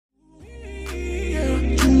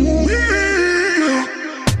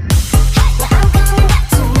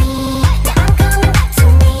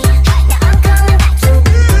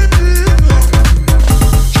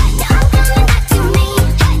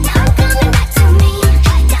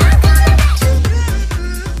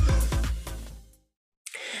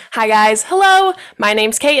Hi, guys. Hello. My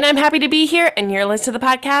name's Kate, and I'm happy to be here. And you're listening to the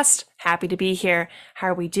podcast. Happy to be here. How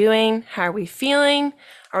are we doing? How are we feeling?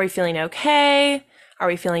 Are we feeling okay? Are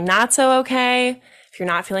we feeling not so okay? If you're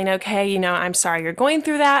not feeling okay, I'm sorry you're going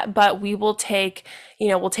through that, but we will take,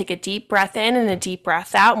 we'll take a deep breath in and a deep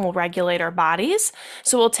breath out, and we'll regulate our bodies.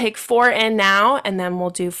 So we'll take 4 in now, and then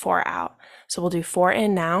we'll do 4 out. So we'll do 4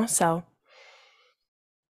 in now. So,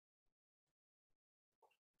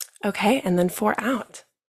 okay, and then 4 out.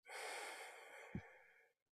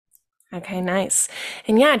 Okay, nice.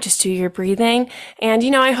 And yeah, just do your breathing. And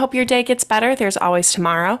I hope your day gets better. There's always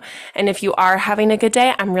tomorrow. And if you are having a good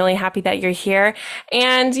day, I'm really happy that you're here.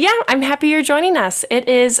 And yeah, I'm happy you're joining us. It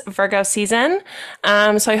is Virgo season.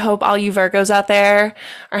 So I hope all you Virgos out there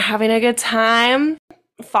are having a good time.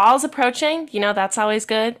 Fall's approaching. That's always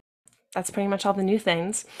good. That's pretty much all the new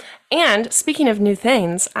things. And speaking of new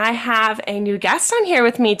things, I have a new guest on here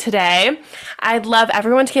with me today. I'd love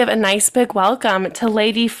everyone to give a nice big welcome to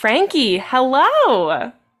Lady Frankie.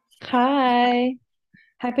 Hello. Hi,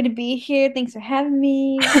 happy to be here. Thanks for having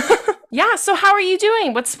me. Yeah, so how are you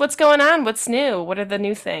doing? What's going on? What's new? What are the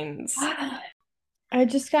new things? I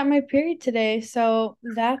just got my period today, so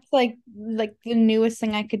that's like the newest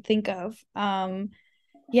thing I could think of.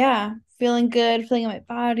 Yeah, feeling good, feeling in my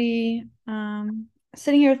body.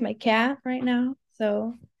 Sitting here with my cat right now.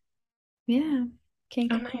 So yeah, can't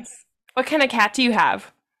Oh, complain. nice. What kind of cat do you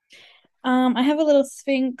have? I have a little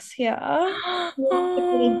Sphinx here. A little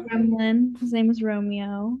Oh, gremlin. His name is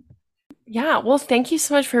Romeo. yeah. Well, thank you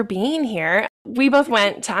so much for being here. We both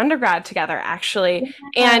went to undergrad together, actually,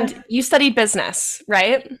 Yeah. and you studied business,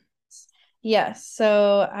 right? Yes,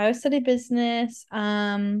 so I studied business.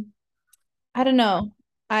 I don't know.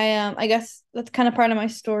 I guess that's kind of part of my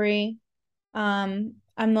story. I'm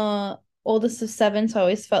the oldest of seven, so I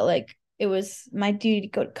always felt like it was my duty to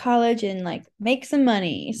go to college and like make some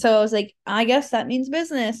money. So I was like, I guess that means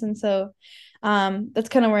business. And so that's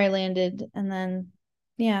kind of where I landed. And then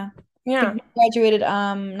yeah, I Yeah. think I graduated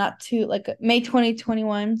not too like May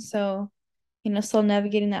 2021. So, still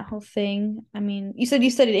navigating that whole thing. I mean, you said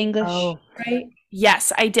you studied English, Oh. right?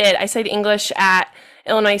 Yes, I did. I studied English at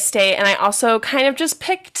Illinois State, and I also kind of just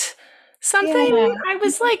picked something. Yeah. I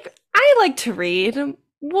was like, I like to read.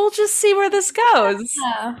 We'll just see where this goes,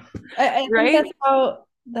 Yeah. I think right?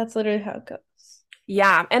 that's literally how it goes.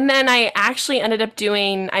 Yeah. And then I actually ended up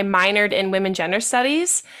I minored in women gender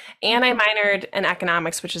studies and I Mhm. minored in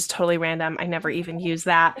economics, which is totally random. I never even used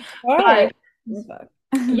that. It's But hard as fuck.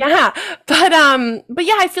 yeah, but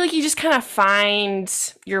yeah, I feel like you just kind of find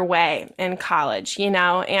your way in college,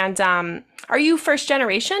 And are you first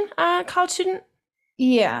generation college student?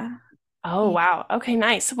 Yeah. Oh, Yeah. wow. Okay,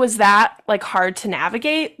 nice. Was that like hard to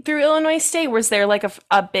navigate through Illinois State? Was there like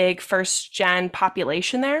a big first gen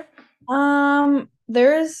population there?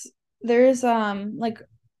 There's like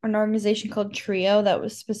an organization called Trio that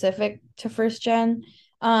was specific to first gen.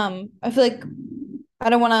 I feel like I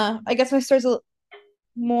don't wanna I guess my story's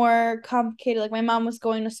more complicated. Like my mom was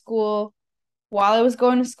going to school while I was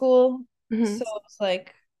going to school. Hmm. So it's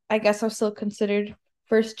like I guess I was still considered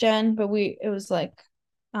first gen, but we it was like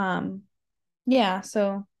um yeah,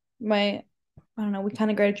 so my I don't know, we kind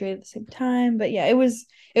of graduated at the same time, but yeah, it was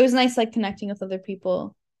nice like connecting with other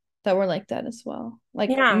people that were like that as well. Like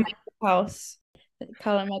Yeah. Michael House,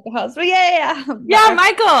 call him Michael House. But yeah, yeah. But Yeah,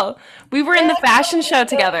 Michael. We were in the fashion show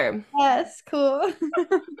together. yes, cool.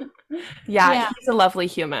 Yeah, Yeah, he's a lovely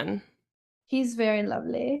human. he's very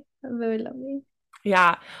lovely. Very lovely.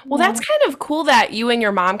 Yeah. Well, Yeah. that's kind of cool that you and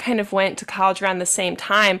your mom kind of went to college around the same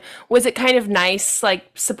time. Was it kind of nice,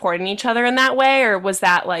 like supporting each other in that way, or was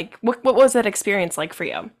that like what was that experience like for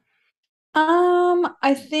you?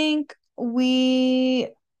 I think we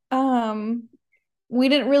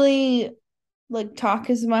didn't really like talk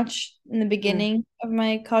as much in the Mm. beginning of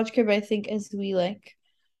my college career, but I think as we like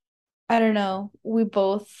I don't know, we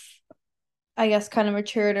both I guess kind of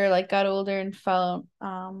matured or like got older and found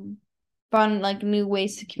like new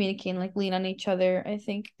ways to communicate and like lean on each other. I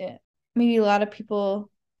think maybe a lot of people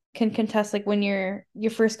can contest like when you're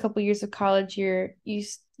your first couple years of college, you're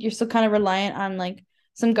still kind of reliant on like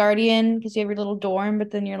some guardian because you have your little dorm,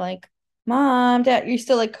 but then you're like, Mom, Dad, you're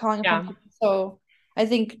still like calling upon Yeah. people. So I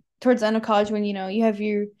think towards the end of college when you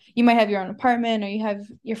might have your own apartment or you have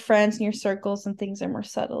your friends and your circles and things are more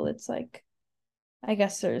settled. It's like I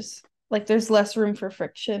guess there's less room for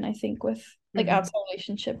friction, I think, with like Mhm. outside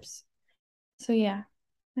relationships. So yeah,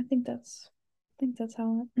 I think that's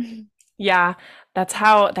how it. Yeah, that's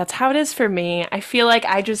how it is for me. I feel like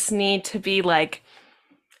I just need to be like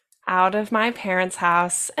out of my parents'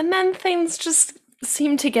 house and then things just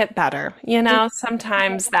seem to get better.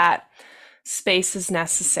 Sometimes space is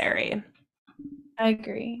necessary. I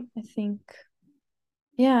agree. I think,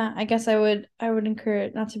 yeah, I guess I would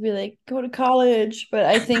encourage not to be like go to college, but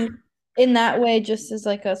I think in that way, just as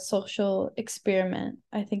like a social experiment,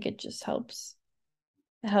 I think it just helps.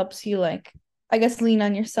 It helps you like, I guess, lean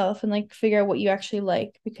on yourself and like figure out what you actually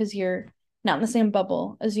like because you're not in the same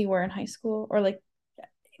bubble as you were in high school or like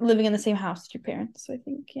living in the same house with your parents. So I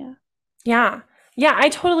think, yeah. Yeah. Yeah, I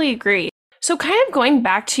totally agree. So kind of going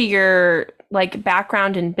back to your like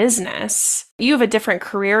background in business, you have a different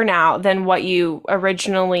career now than what you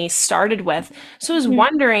originally started with. So I was Mhm.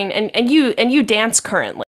 wondering, and you dance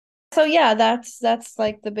currently. So yeah, that's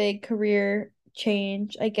like the big career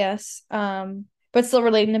change, I guess. But still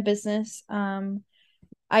relating to business.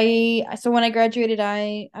 I so when I graduated,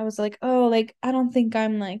 I was like, oh, like I don't think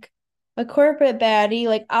I'm like a corporate baddie.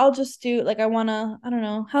 Like I'll just do like I wanna, I don't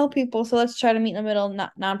know, help people. So let's try to meet in the middle,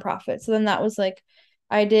 not nonprofit. So then that was like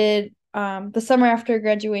I did the summer after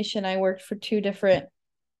graduation, I worked for two different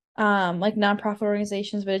like nonprofit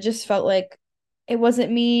organizations, but it just felt like it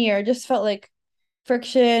wasn't me or it just felt like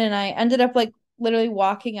friction and I ended up like literally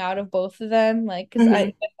walking out of both of them like because Hmm.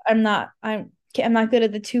 I'm not good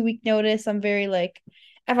at the 2 week notice. I'm very like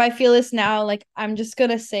if I feel this now like I'm just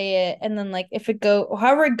gonna say it and then like if it go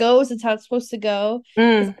however it goes it's how it's supposed to go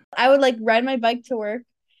because Mm, I would like ride my bike to work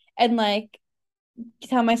and like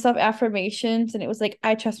tell myself affirmations and it was like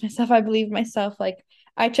I trust myself, I believe myself, like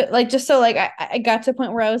like just so like I got to a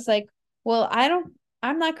point where I was like, well,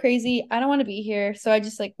 I'm not crazy, I don't want to be here, so I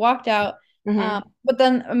just like walked out. hmm. But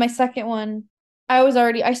then my second one,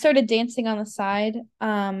 I started dancing on the side.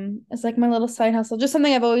 It's like my little side hustle, just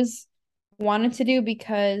something I've always wanted to do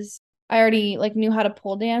because I already like knew how to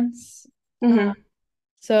pole dance. Hmm.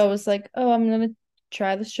 So I was like, oh, I'm gonna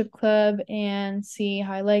try the strip club and see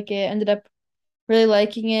how I like it. Ended up really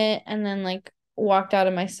liking it and then like walked out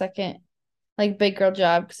of my second like big girl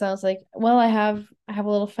job because I was like, well, I have a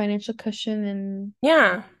little financial cushion and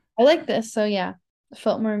Yeah. I like this. So yeah, it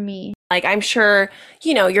felt more me. Like I'm sure,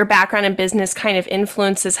 your background in business kind of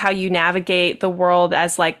influences how you navigate the world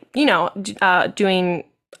as like, doing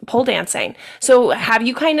pole dancing. So have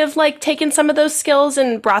you kind of like taken some of those skills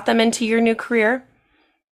and brought them into your new career?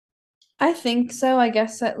 I think so. I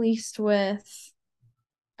guess at least with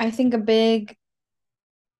I think a big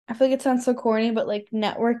I feel like it sounds so corny, but like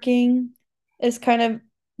networking is kind of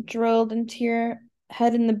drilled into your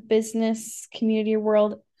head in the business community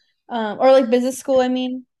world. Or like business school, I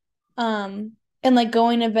mean. And like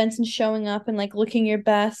going to events and showing up and like looking your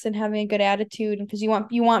best and having a good attitude and because you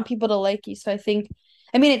want people to like you. So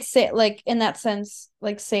I mean it's like in that sense,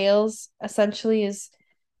 like sales essentially is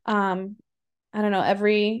um I don't know,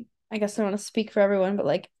 I guess I don't want to speak for everyone, but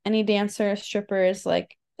like any dancer, stripper is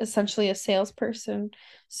like essentially a salesperson.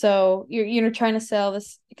 So you're trying to sell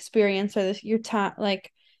this experience or this your time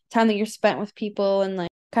like time that you're spent with people and like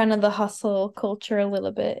kind of the hustle culture a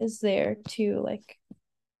little bit is there too, like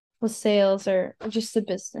with sales or just the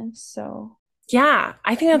business. So Yeah,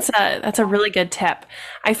 I think that's a really good tip.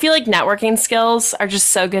 I feel like networking skills are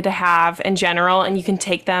just so good to have in general, and you can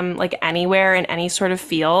take them like anywhere in any sort of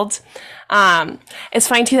field. It's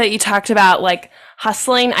funny too that you talked about like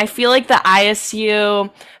hustling. I feel like the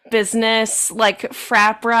ISU business like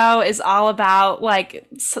frat bro is all about like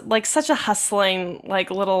like such a hustling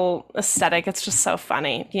like little aesthetic. It's just so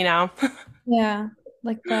funny, you know? yeah,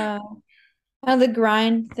 like the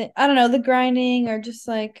grind thing. I don't know, the grinding or just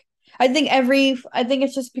like I think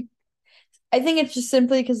it's just I think it's just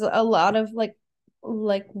simply because a lot of like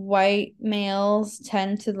white males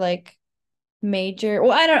tend to like major.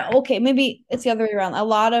 Well, I don't know. Okay, maybe it's the other way around. A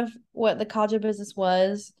lot of what the college of business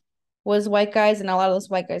was white guys, and a lot of those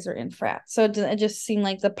white guys are in frats. So it just seemed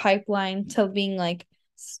like the pipeline to being like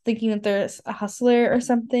thinking that there's a hustler or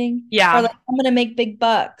something, or Yeah. like I'm gonna make big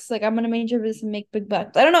bucks. Like I'm gonna major business and make big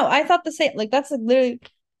bucks. I don't know. I thought the same. Like that's like literally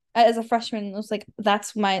as a freshman, it was like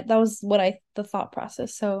that was what I the thought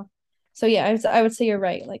process. So yeah, I would say you're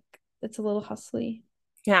right. Like it's a little hustly.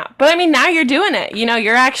 Yeah. But I mean, now you're doing it.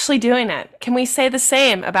 You're actually doing it. Can we say the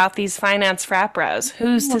same about these finance frat bros?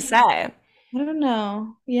 Who's to say? I don't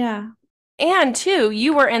know. Yeah. And two,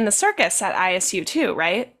 you were in the circus at ISU too,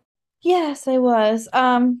 right? Yes, I was.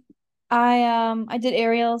 I did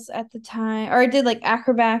aerials at the time, or I did like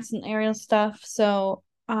acrobats and aerial stuff. So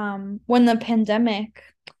when the pandemic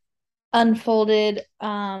unfolded,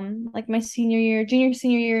 like my senior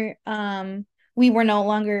year, we were no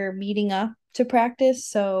longer meeting up to practice.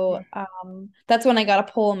 So that's when I got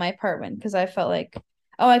a pole in my apartment because I felt like,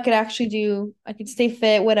 oh, I could stay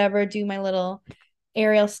fit, whatever, do my little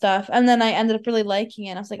aerial stuff. And then I ended up really liking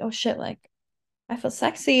it. I was like, oh shit, like I feel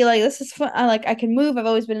sexy. Like this is fun. I can move. I've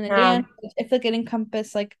always been in a Yeah. dance. I feel like it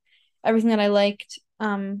encompassed like everything that I liked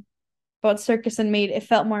about circus and made it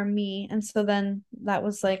felt more me. And so then that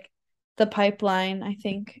was like the pipeline, I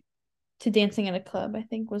think, to dancing at a club, I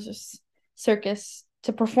think was just circus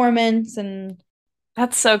to performance and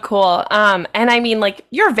That's so cool. And I mean, like,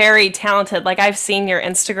 you're very talented. Like, I've seen your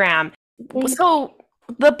Instagram. thank So,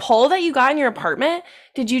 the pole that you got in your apartment,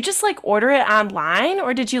 did you just like order it online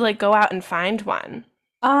or did you like go out and find one?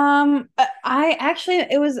 I actually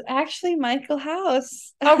it was actually Michael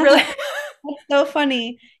House. Oh, really? That's so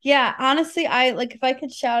funny. Yeah, honestly, I like if I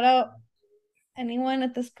could shout out anyone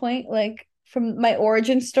at this point, like from my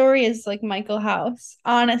origin story is like Michael House,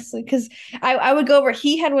 honestly, because I would go over.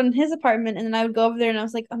 He had one in his apartment, and then I would go over there, and I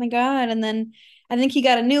was like, oh my God. And then I think he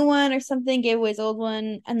got a new one or something, gave away his old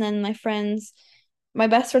one, and then my friends, my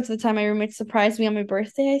best friends at the time, my roommates surprised me on my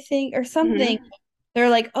birthday, I think, or something. Mhm. They're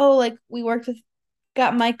like, oh, like we worked with,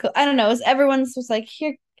 got Michael. I don't know. It was everyone's was like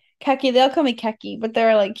here. Keki, they all call me Keki, but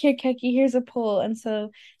they're like, here, Keki, here's a pool. And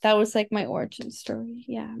so that was like my origin story.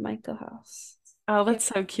 Yeah, Michael House. Oh, Yeah. that's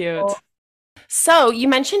so cute. So, you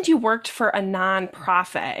mentioned you worked for a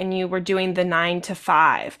nonprofit and you were doing the 9 to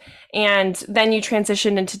 5, and then you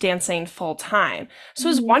transitioned into dancing full time. So,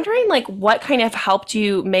 I was Mhm. wondering, like, what kind of helped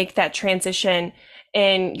you make that transition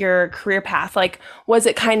in your career path? Like, was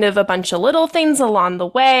it kind of a bunch of little things along the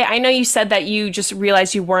way? I know you said that you just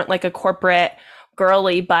realized you weren't like a corporate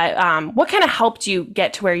girly, but what kind of helped you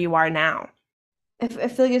get to where you are now? I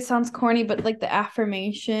feel like it sounds corny, but like the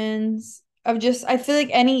affirmations of just I feel like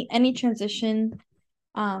any transition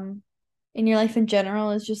um in your life in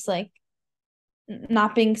general is just like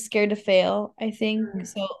not being scared to fail, I think.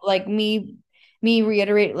 So like me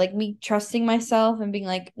reiterate like me trusting myself and being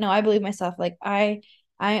like, no, I believe myself. Like I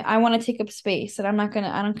want to take up space and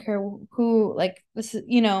I don't care who like this is,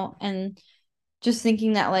 and just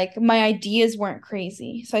thinking that like my ideas weren't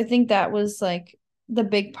crazy. So I think that was like the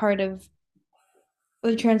big part of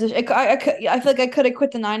the transition. I feel like I could have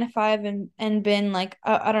quit the 9 to 5 and been like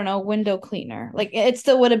I don't know, window cleaner. Like it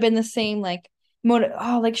still would have been the same like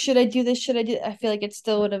like should I do this? Should I do I feel like it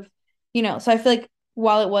still would have, so I feel like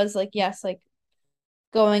while it was like yes, like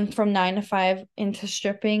going from 9 to 5 into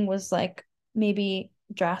stripping was like maybe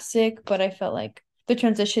drastic, but I felt like the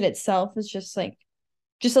transition itself is just like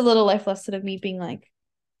just a little life lesson of me being like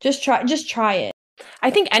just try it.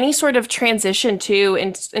 I think any sort of transition too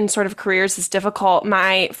in sort of careers is difficult.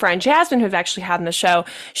 My friend Jasmine, who I've actually had in the show,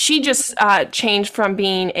 she just changed from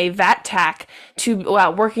being a vet tech to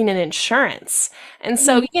working in insurance, and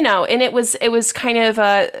so Mhm. and it was kind of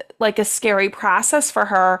a like a scary process for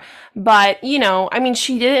her, but I mean,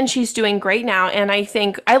 she did it and she's doing great now. And I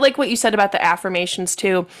think I like what you said about the affirmations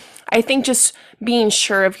too. I think just being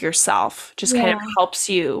sure of yourself just kind of Yeah. helps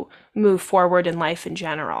you move forward in life in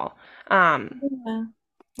general. Um, Yeah. Well,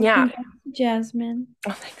 yeah. congrats, Jasmine.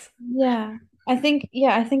 Oh, thanks. I think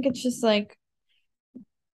it's just like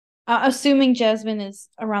assuming Jasmine is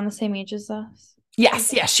around the same age as us.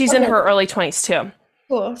 Yes, yes, she's in Okay, her early 20s too.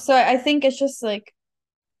 cool. So I think it's just like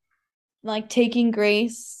taking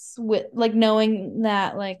grace with like knowing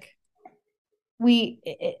that like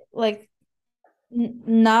like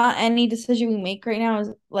not any decision we make right now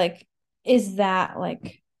is that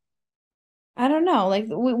like I don't know, like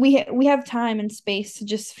we have time and space to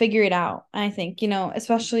just figure it out. I think,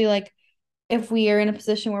 especially like if we are in a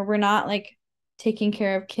position where we're not like taking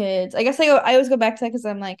care of kids. I guess I always go back to that because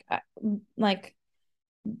I'm like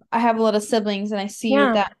I have a lot of siblings and I see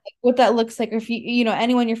Yeah. what that looks like. Or if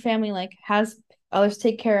anyone in your family like has others to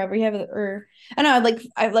take care of, or you have or I don't know,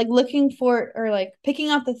 I like looking for or like picking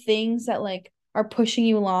out the things that like are pushing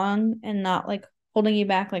you along and not like holding you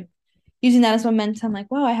back, like using that as momentum,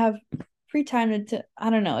 like, wow, I have free time to I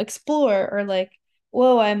don't know, explore or like,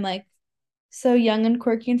 whoa, I'm like so young and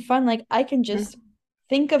quirky and fun. Like I can just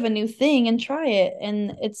think of a new thing and try it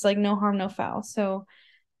and it's like no harm, no foul. So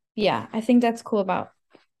yeah, I think that's cool about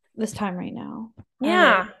this time right now. I don't know.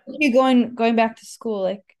 Yeah. You going back to school,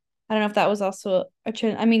 like I don't know if that was also a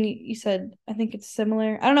trend. I mean, you said I think it's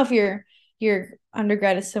similar. I don't know if your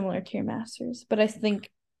undergrad is similar to your master's, but I think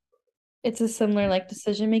it's a similar like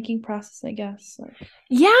decision making process, I guess. Like,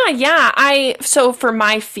 Yeah, yeah. So for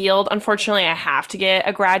my field, unfortunately, I have to get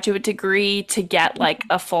a graduate degree to get like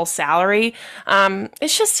a full salary.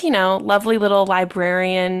 It's just, lovely little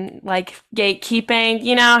librarian like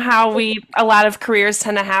gatekeeping, how a lot of careers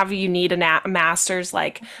tend to have you need a master's,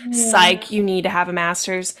 like yeah. psych, you need to have a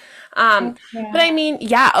master's. Um, Yeah. but I mean,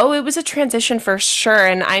 yeah, oh, it was a transition for sure.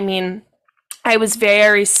 And I mean, I was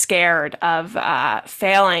very scared of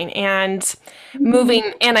failing and Mhm.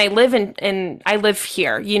 moving. And I live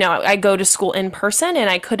here. You know, I go to school in person, and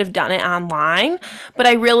I could have done it online, but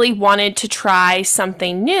I really wanted to try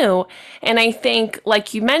something new. And I think,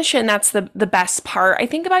 like you mentioned, that's the best part. I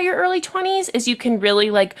think about your early 20s is you can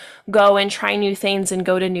really like go and try new things and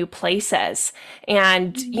go to new places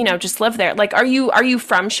and, you know, Mhm. just live there. Like, are you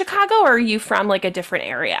from Chicago, or are you from like a different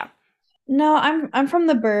area? No, I'm from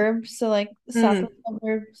the burbs, so like Mm. southwest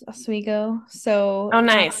suburbs, Oswego. So Oh,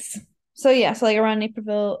 nice. so yeah, so like around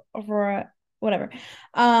Naperville, Aurora, whatever.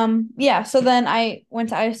 Yeah, so then I went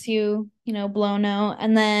to ISU, Blono,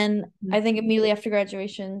 and then I think immediately after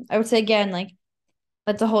graduation, I would say again, like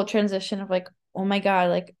that's a whole transition of like, oh my God,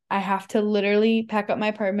 like I have to literally pack up my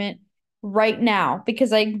apartment right now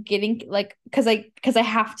because I'm getting like because I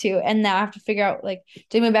have to, and now I have to figure out like,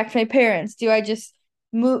 do I move back to my parents? Do I just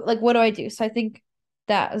move, like what do I do? So I think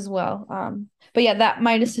that as well. But yeah, that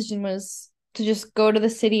my decision was to just go to the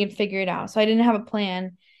city and figure it out. So I didn't have a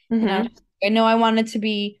plan, and Hmm. I know I wanted to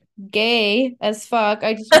be gay as fuck.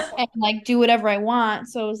 I just and like do whatever I want.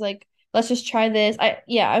 So it was like, let's just try this. I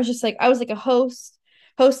was just like I was like a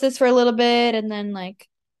hostess for a little bit, and then like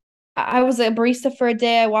I was a barista for a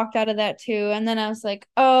day. I walked out of that too, and then I was like,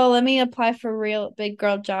 oh, let me apply for real big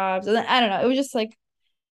girl jobs. And then I don't know, it was just like,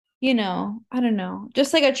 I don't know,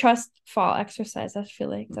 just like a trust fall exercise. I feel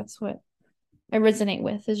like that's what I resonate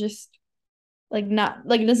with, is just like not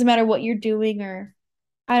like it doesn't matter what you're doing, or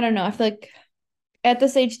I don't know. I feel like at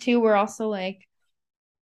this age too, we're also like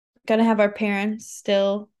gonna have our parents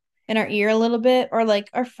still in our ear a little bit, or like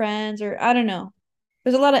our friends, or I don't know.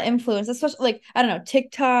 There's a lot of influence, especially like I don't know,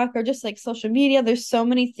 TikTok or just like social media. There's so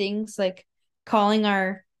many things like calling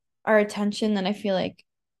our attention that I feel like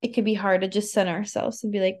it could be hard to just center ourselves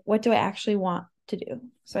and be like, what do I actually want to do?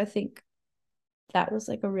 So I think that was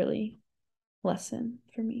like a really lesson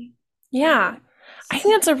for me. Yeah. I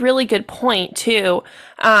think that's a really good point too.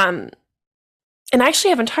 Um, and I actually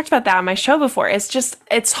haven't talked about that on my show before.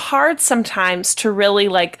 It's hard sometimes to really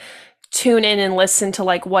like tune in and listen to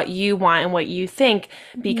like what you want and what you think,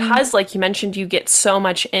 Mhm. because like you mentioned, you get so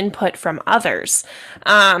much input from others.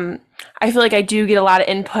 Um, I feel like I do get a lot of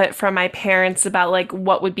input from my parents about like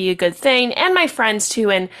what would be a good thing, and my friends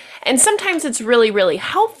too, and sometimes it's really really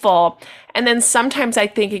helpful, and then sometimes I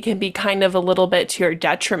think it can be kind of a little bit to your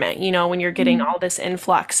detriment, you know, when you're getting Mhm. all this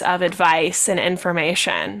influx of advice and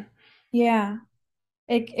information. Yeah.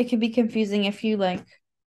 It can be confusing if you like,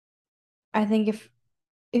 I think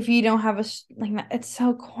if you don't have like it's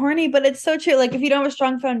so corny, but it's so true. Like if you don't have a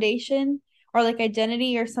strong foundation or like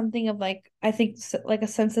identity or something of like I think like a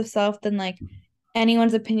sense of self, then like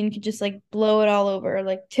anyone's opinion could just like blow it all over,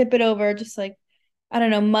 like tip it over, just like I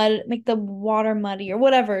don't know, mud, make the water muddy or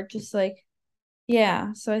whatever. Just like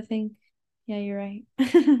yeah. So I think yeah, you're right.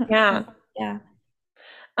 Yeah. Yeah.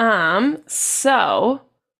 So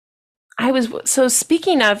so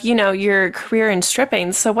speaking of, you know, your career in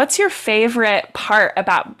stripping, so what's your favorite part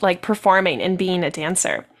about like performing and being a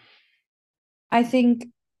dancer? I think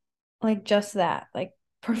like just that, like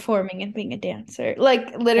performing and being a dancer.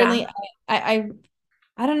 Like literally Yeah.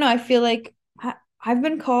 I don't know. I feel like I've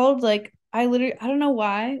been called like I don't know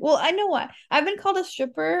why. Well, I know why. I've been called a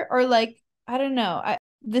stripper, or like I don't know.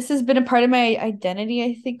 This has been a part of my identity,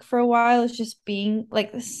 I think, for a while. It's just being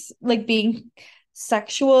like this, like being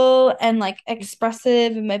sexual and like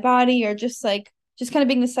expressive in my body, or just kind of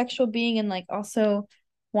being the sexual being, and like also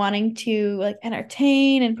wanting to like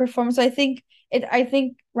entertain and perform. So I think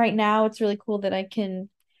right now it's really cool that I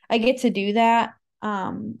get to do that.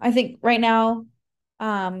 I think right now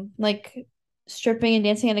like stripping and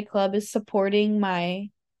dancing at a club is supporting my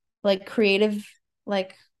like creative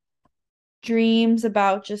like dreams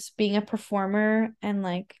about just being a performer, and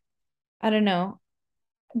like I don't know,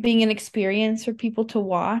 being an experience for people to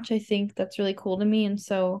watch. I think that's really cool to me. And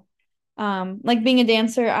so like being a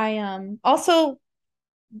dancer, I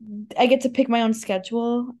I get to pick my own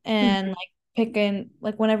schedule and Mhm. like pick in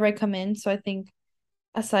like whenever I come in. So I think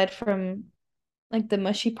aside from like the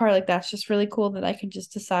mushy part, like that's just really cool that I can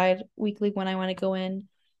just decide weekly when I want to go in.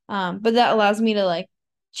 But that allows me to like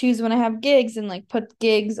choose when I have gigs, and like put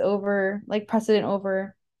gigs over like precedent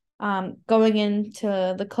over going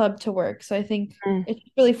into the club to work. So I think it's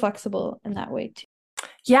really flexible in that way too.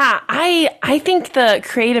 Yeah, I think the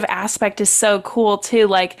creative aspect is so cool too.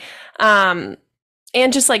 Like, um,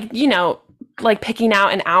 and just like, you know, like picking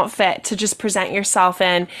out an outfit to just present yourself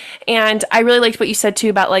in. And I really liked what you said too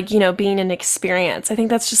about like, you know, being an experience. I think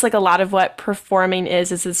that's just like a lot of what performing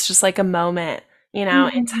is it's just like a moment, you know,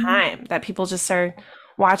 in Mhm. time that people just are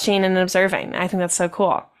watching and observing. I think that's so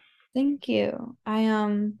cool. Thank you.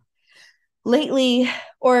 lately,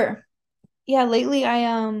 or yeah, lately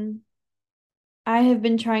I have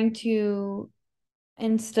been trying to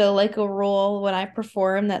instill like a rule when I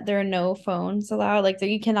perform that there are no phones allowed. Like that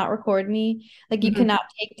you cannot record me. Like you Mhm. cannot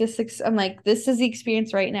take this. I'm like, this is the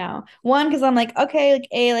experience right now. One, because I'm like, okay, like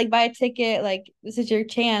like buy a ticket. Like this is your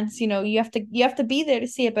chance. You have to be there to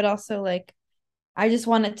see it. But also like, I just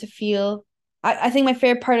want it to feel. I think my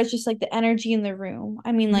favorite part is just like the energy in the room.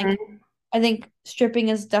 I mean, like Mhm. I think stripping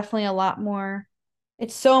is definitely a lot more.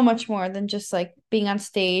 It's so much more than just like being on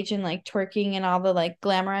stage and like twerking and all the like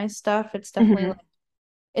glamorized stuff. It's definitely Mhm. like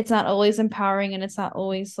it's not always empowering and it's not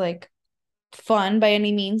always like fun by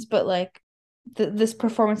any means, but like this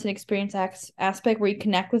performance and experience aspect where you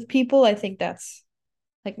connect with people, I think that's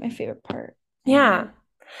like my favorite part. And Yeah.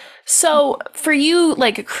 So for you,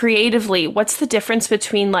 like creatively, what's the difference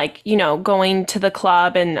between like, going to the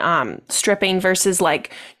club and stripping versus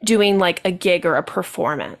like doing like a gig or a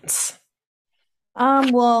performance?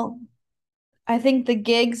 well, I think the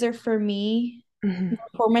gigs are for me. Hmm. The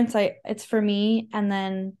performance, it's for me, and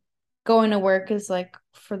then going to work is like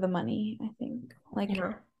for the money, I think.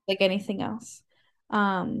 Yeah. Like anything else.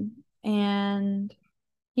 And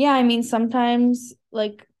yeah, I mean sometimes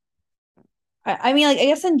like I mean like I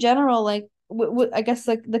guess in general like I guess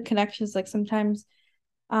like the connections like sometimes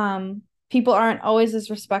people aren't always as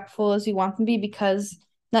respectful as you want them to be because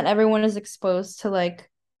not everyone is exposed to like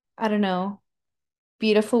I don't know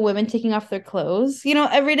beautiful women taking off their clothes,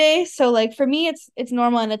 every day. So like for me it's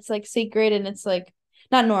normal and it's like sacred and it's like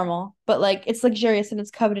not normal, but like it's luxurious and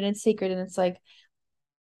it's coveted and it's sacred and it's like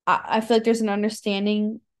I feel like there's an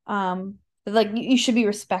understanding that like you should be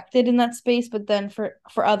respected in that space, but then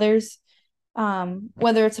for others,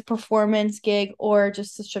 whether it's a performance gig or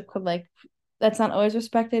just a strip club, like that's not always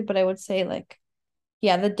respected. But I would say like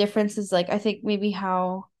yeah, the difference is like I think maybe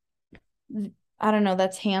how I don't know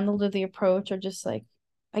that's handled or the approach or just like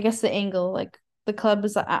I guess the angle like the club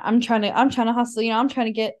is I'm trying to hustle, I'm trying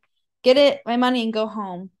to get it my money and go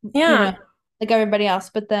home, Yeah. like everybody else.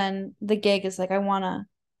 But then the gig is like I want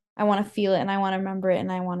to feel it and I want to remember it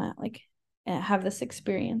and I want to like have this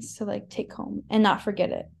experience to like take home and not forget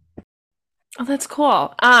it. Oh, that's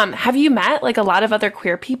cool. Have you met like a lot of other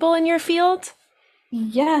queer people in your field?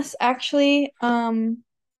 Yes, actually,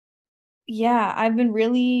 yeah, I've been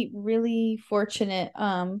really, really fortunate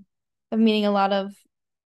of meeting a lot of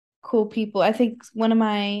cool people. I think one of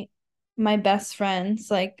my best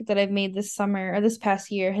friends like that I've made this summer or this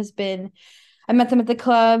past year has been I met them at the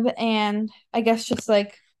club and I guess just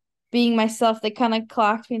like being myself, they kind of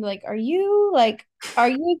clocked me like, are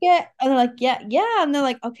you get? And they're like, yeah, yeah. And they're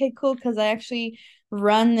like, okay, cool, because I actually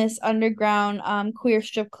run this underground queer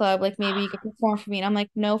strip club. Like maybe you could perform for me. And I'm like,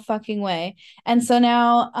 no fucking way. And so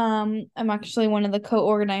now I'm actually one of the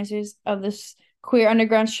co-organizers of this queer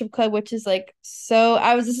underground strip club, which is like so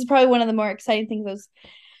this is probably one of the more exciting things I was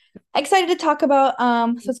excited to talk about.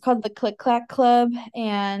 So it's called the Click Clack Club,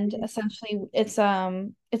 and essentially it's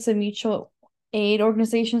a mutual aid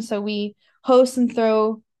organization. So we host and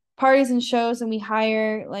throw parties and shows, and we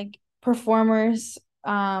hire like performers.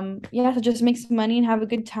 Yeah, to just make some money and have a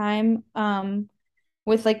good time.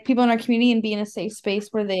 With like people in our community and be in a safe space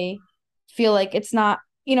where they feel like it's not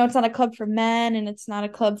a club for men and it's not a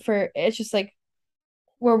club for it's just like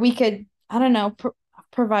where we could, I don't know,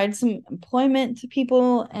 provide some employment to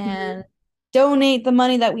people Mhm. and donate the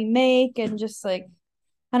money that we make and just like,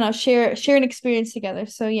 I don't know, share an experience together.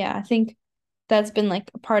 So yeah, I think that's been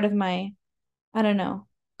like a part of my, I don't know,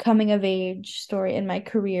 coming of age story in my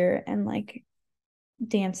career and like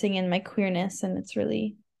dancing in my queerness. And it's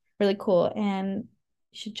really, really cool. And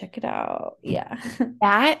you should check it out. Yeah.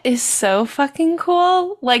 That is so fucking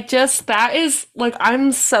cool. Like just that is like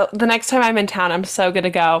the next time I'm in town, I'm so gonna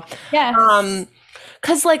go. Yes. Um,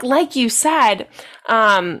 'Cause like you said,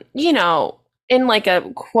 in like a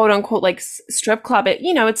quote unquote like strip club,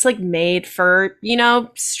 it's like made for,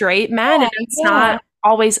 straight men and it's Yeah. not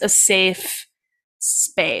always a safe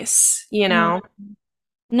space, you Mm. know?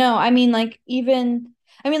 No, I mean like even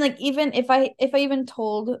if I even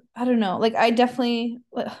told, I don't know, like I definitely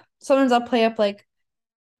sometimes I'll play up like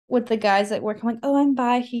with the guys at work. I'm like, "Oh, I'm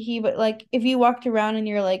bi, hee hee." But like if you walked around and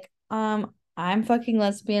you're like, I'm fucking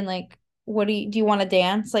lesbian, like what do you want to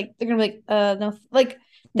dance?" Like they're gonna be like, no." Like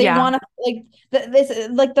they Yeah. want to like this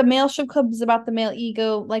like the male strip club is about the male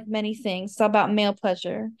ego, like many things. It's about male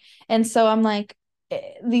pleasure. And so I'm like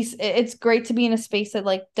these it's great to be in a space that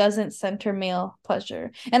like doesn't center male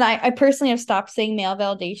pleasure. And I personally have stopped saying male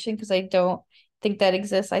validation because I don't think that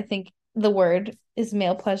exists. I think the word is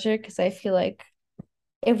male pleasure because I feel like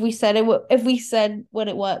if we said what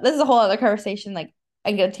it was, this is a whole other conversation. Like I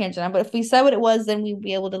can get a tangent on, but if we said what it was, then we'd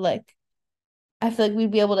be able to like I feel like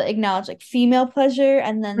we'd be able to acknowledge like female pleasure,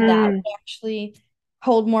 and then that Mm, would actually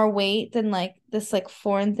hold more weight than like this like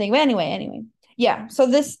foreign thing. But anyway, yeah. So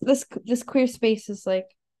this queer space is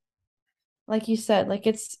like you said, like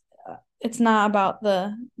it's not about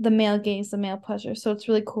the male gaze, the male pleasure. So it's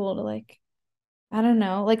really cool to like, I don't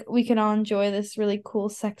know, like we can all enjoy this really cool,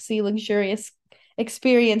 sexy, luxurious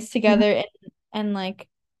experience together, and like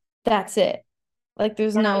that's it. Like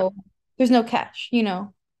there's no catch, you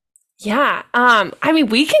know. yeah. I mean,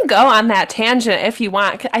 we can go on that tangent if you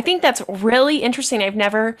want. I think that's really interesting. I've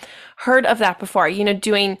never heard of that before,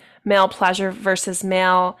 doing male pleasure versus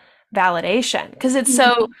male validation, because it's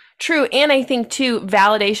so Mhm. true. And I think too,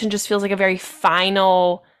 validation just feels like a very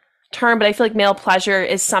final term, but I feel like male pleasure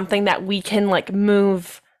is something that we can like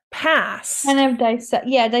move Kind past. of dissect.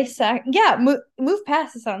 Yeah, move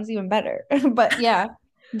past it sounds even better. But yeah,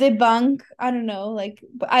 debunk. I don't know, like,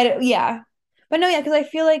 but yeah, but no, yeah, because I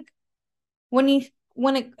feel like when you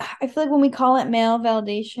when it, I feel like when we call it male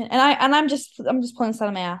validation, and I'm just pulling this out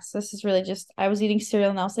of my ass. This is really just I was eating cereal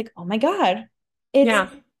and I was like, oh my God, it's Yeah.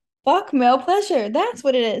 fuck male pleasure. That's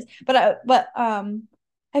what it is.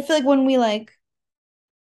 I feel like when we like,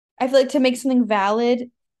 I feel like to make something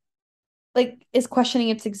valid, like is questioning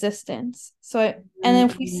its existence. And then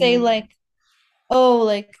if we say Mm, like, oh,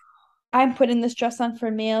 like I'm putting this dress on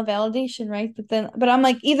for male validation, right? But I'm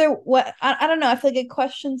like, either what, I don't know. I feel like it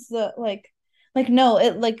questions the like, no,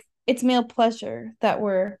 it's male pleasure that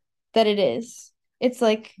it is. It's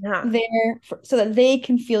like yeah. there so that they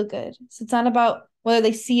can feel good. So it's not about whether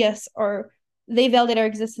they see us or they validate our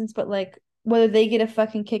existence, but like whether they get a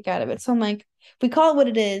fucking kick out of it. So I'm like, if we call it what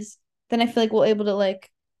it is, then I feel like we'll able to like,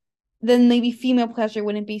 then maybe female pleasure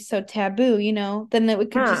wouldn't be so taboo, you know? Then it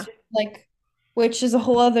could Yeah. just like, which is a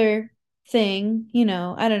whole other thing, you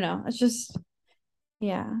know? I don't know. It's just,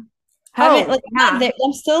 yeah. Haven't Oh, like I'm not yeah. there.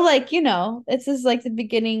 I'm still like, you know, this is like the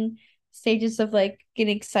beginning stages of like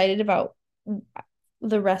getting excited about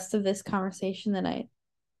the rest of this conversation that I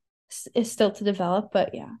is still to develop.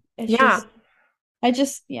 But yeah, it's Yeah.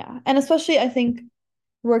 just, yeah. And especially I think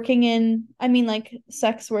working in, I mean, like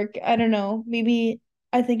sex work, I don't know, maybe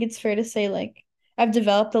I think it's fair to say like I've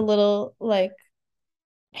developed a little like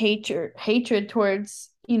hatred towards,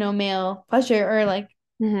 you know, male pleasure or like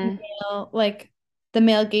Hmm. male like the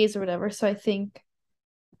male gaze or whatever. So I think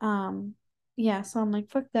yeah, so I'm like,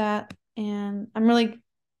 fuck that. And I'm really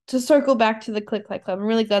to circle back to the Click Clack Club, I'm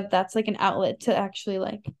really glad that's like an outlet to actually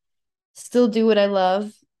like still do what I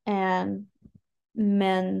love and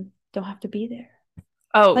men don't have to be there.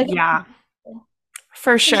 Oh, Like yeah.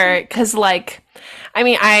 For sure. Because, like, I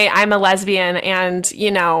mean, I'm a lesbian, and,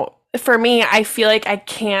 for me, I feel like I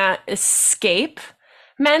can't escape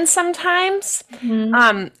men sometimes.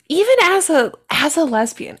 mhm. Even as a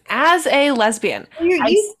lesbian, I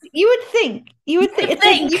You would think would it's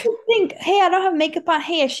like you think, would think, hey, I don't have makeup on.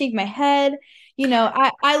 Hey, I shave my head. You know,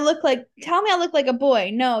 I look like tell me I look like a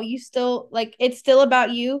boy. No, you still like it's still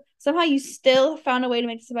about you. Somehow you still found a way to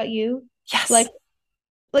make this about you. yes.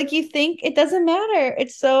 Like you think it doesn't matter.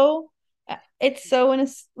 It's so in a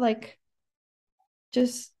like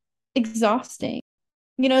just exhausting.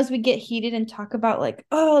 You know, as we get heated and talk about like,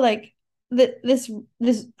 oh, like this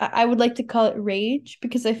I would like to call it rage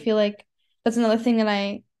because I feel like that's another thing that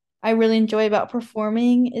I really enjoy about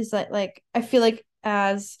performing is that like I feel like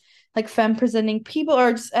as like femme presenting people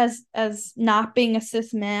or just as not being a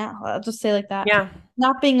cis man, I'll just say like that, Yeah.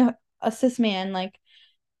 not being a cis man, like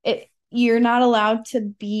it you're not allowed to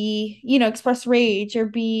be, you know, express rage or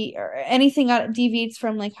be or anything that deviates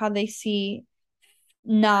from like how they see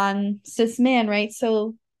non-cis man, right?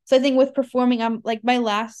 So I think with performing, I'm like my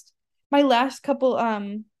last couple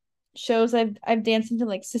shows I've danced into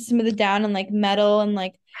like System of the Down and like metal and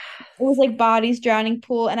like it was like Bodies, Drowning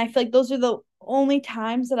Pool, and I feel like those are the only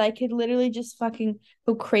times that I could literally just fucking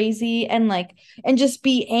go crazy and like and just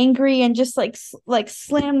be angry and just like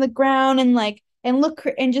slam the ground and like and look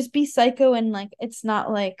and just be psycho and like it's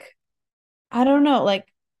not like I don't know like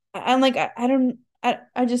I'm like I don't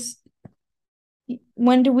I just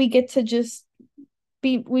when do we get to just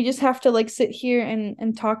be we just have to like sit here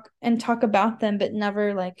and talk about them but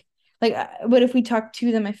never but if we talk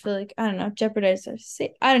to them I feel like I don't know jeopardize our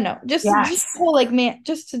I don't know just Yes. whole like man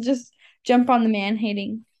just jump on the man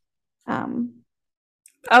hating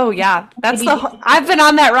Oh, yeah. That's maybe I've been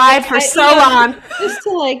on that ride for you so know long. just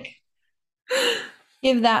to like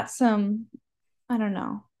give that some I don't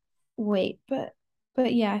know weight but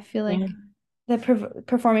yeah I feel Yeah. like that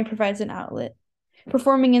performing provides an outlet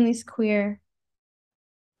performing in these queer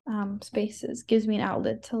spaces gives me an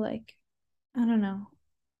outlet to like I don't know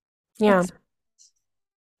Yeah. ex-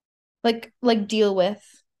 like deal with.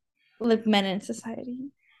 like men in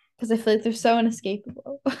society because I feel like they're so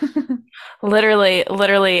inescapable. Literally,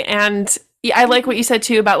 literally. And yeah, I like what you said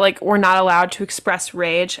too about like we're not allowed to express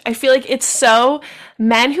rage. I feel like it's so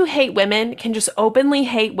men who hate women can just openly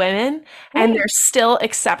hate women and Right. they're still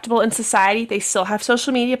acceptable in society. They still have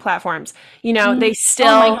social media platforms. You know, Mm. they Oh my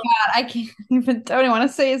still God, I can't even don't even want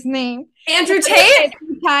to say his name. Andrew If I say Tate. it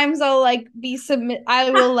 3 times, I'll like be submit. I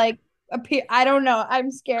will like appear. I don't know.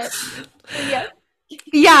 I'm scared. But yes.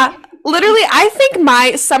 Yeah, literally, I think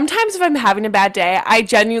my sometimes if I'm having a bad day, I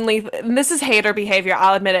genuinely, and this is hater behavior,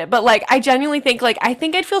 I'll admit it, but like I genuinely think like I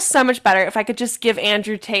think I'd feel so much better if I could just give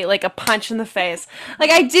Andrew Tate like a punch in the face. Like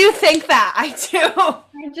I do think that. I do.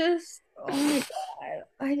 Oh my God,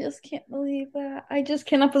 I just can't believe that. I just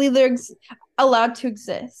cannot believe they're allowed to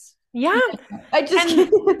exist. Yeah. I just And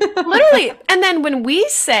can't. literally, and then when we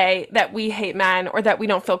say that we hate men or that we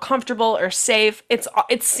don't feel comfortable or safe, it's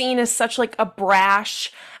seen as such like a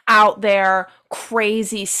brash, out there,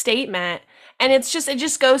 crazy statement. And it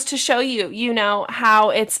just goes to show you, you know, how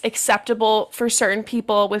it's acceptable for certain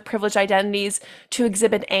people with privileged identities to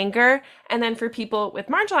exhibit anger, and then for people with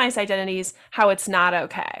marginalized identities, how it's not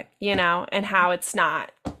okay, you know, and how it's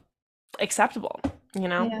not acceptable, you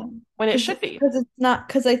know, Yeah, when it should be. because it's not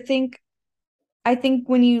because I think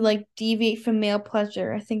when you like deviate from male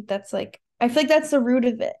pleasure, I think that's like I feel like that's the root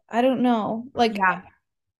of it. I don't know. Like Yeah.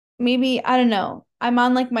 maybe I don't know. I'm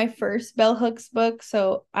on like my first Bell Hooks book,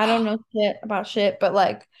 so I don't know shit about shit, but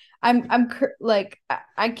like like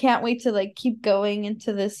I can't wait to like keep going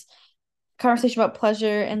into this conversation about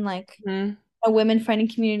pleasure and like Mhm. a women fighting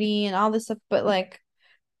community and all this stuff, but like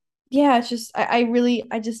yeah, it's just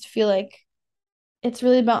I just feel like it's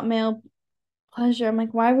really about male pleasure. I'm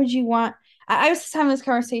like, why would you want I was just having this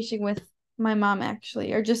conversation with my mom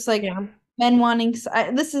actually, or just like Yeah. men wanting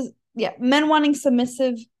this is yeah, men wanting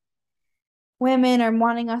submissive women or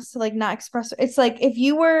wanting us to like not express it's like if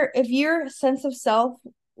your sense of self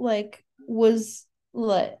like was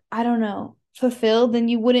like I don't know fulfilled, then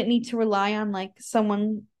you wouldn't need to rely on like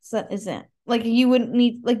someone that isn't like you wouldn't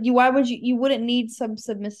need like you why would you wouldn't need some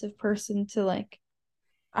submissive person to like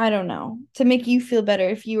I don't know to make you feel better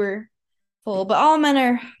if you were full, but all men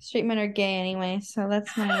are straight men are gay anyway, so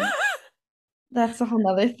that's a whole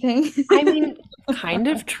nother thing. I mean, kind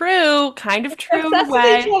of true in a Obsessed with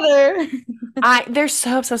each way. other. They're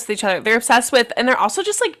so obsessed with each other. They're obsessed with, and they're also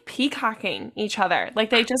just like peacocking each other. Like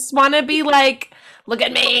they just want to be like, look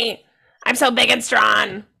at me, I'm so big and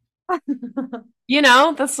strong. You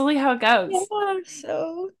know, that's really how it goes. Yeah,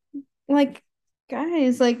 so like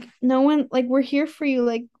guys, like no one like we're here for you.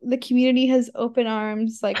 Like the community has open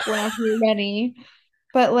arms, like whenever you're ready.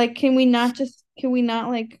 But like can we not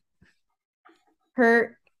like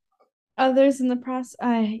hurt others in the process?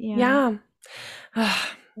 I yeah. Yeah.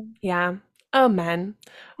 Yeah. Oh, men.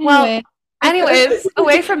 Well, Anyway, anyways,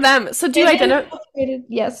 away from them. So do you getting identify? frustrated.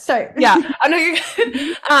 Yes, sorry. Yeah. I know you're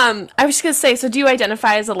good. I was just gonna say, so do you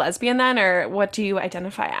identify as a lesbian then, or what do you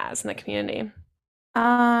identify as in the community?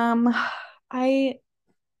 Um I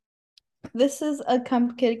this is a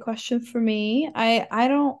complicated question for me. I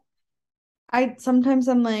don't I sometimes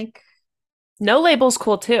I'm like No label's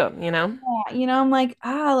cool too, you know? yeah, I'm like,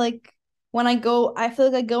 like when I feel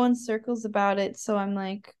like I go in circles about it. So I'm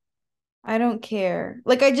like, I don't care.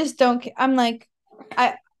 Like, I just don't care. I'm like,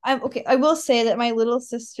 I'm okay. I will say that my little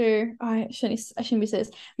sister, I shouldn't be saying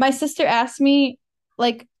this. My sister asked me,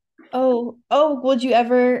 like, would you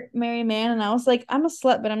ever marry a man? And I was like, I'm a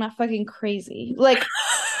slut, but I'm not fucking crazy. Like,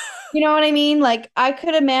 you know what I mean? I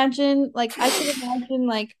could imagine, like,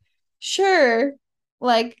 sure,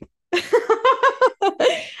 like,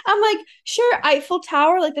 I'm like, sure, Eiffel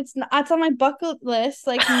Tower, like, that's on my bucket list,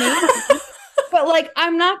 like, maybe, but like,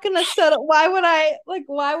 I'm not gonna settle. Why would I,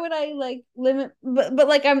 like, limit, but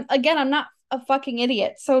like, I'm not a fucking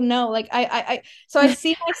idiot, so no, like, so I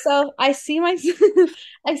see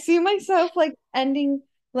myself, like, ending,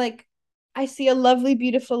 like, I see a lovely,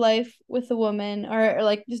 beautiful life with a woman, or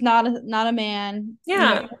like just not a man.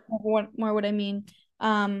 Yeah. More what I mean.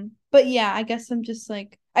 But yeah, I guess I'm just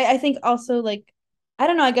like I think also like I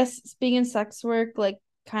don't know. I guess being in sex work like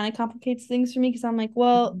kind of complicates things for me because I'm like,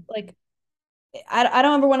 well, like I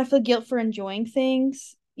don't ever want to feel guilt for enjoying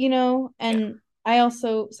things, Yeah. and I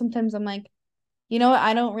also sometimes I'm like, you know what,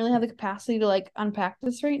 I don't really have the capacity to like unpack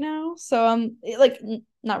this right now, so like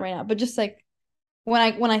not right now, but just like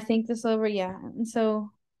when I think this over, yeah. And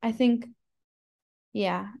so I think,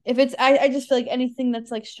 yeah, if it's I just feel like anything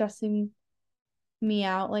that's like stressing me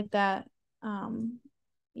out like that, um,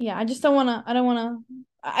 yeah, I don't wanna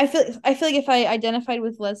I feel like if I identified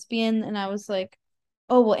with lesbian and I was like,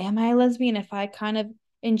 oh well, am I a lesbian? If I kind of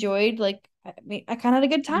enjoyed like I kind of had a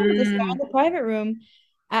good time with this guy in Mm, the private room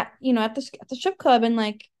at at the strip club, and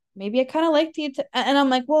like maybe I kind of liked and I'm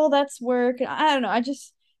like, well, that's work. And I don't know. I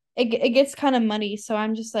just it gets kind of muddy, so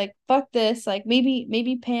I'm just like, fuck this. Like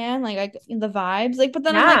maybe Pan, like the vibes, like. But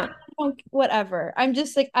then I'm like, yeah. whatever. I'm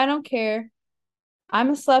just like, I don't care. I'm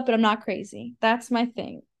a slut, but I'm not crazy. That's my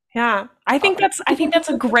thing. Yeah. I think that's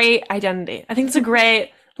a great identity. I think it's a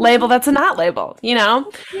great label that's a not label, you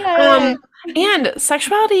know? Yeah, Um, and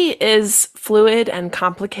sexuality is fluid and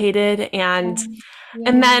complicated and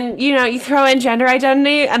yeah. then, you throw in gender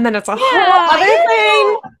identity and then it's a whole Yeah, other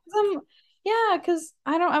thing. yeah, because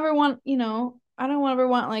I don't ever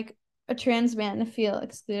want like a trans man to feel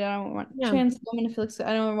excluded. I don't want Yeah. trans women to feel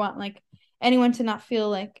excluded. I don't ever want like anyone to not feel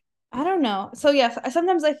like I don't know. So yes,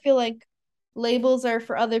 sometimes I feel like labels are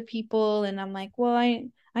for other people, and I'm like, well, I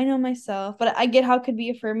know myself, but I get how it could be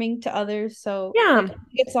affirming to others. So Yeah. like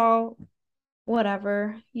it's all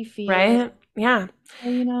whatever you feel like, Right? Yeah.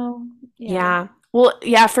 yeah. Yeah. Well,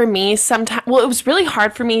 yeah, for me, sometimes, well, it was really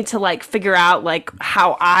hard for me to like figure out like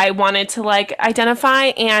how I wanted to like identify.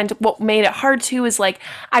 And what made it hard too is like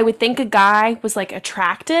I would think a guy was like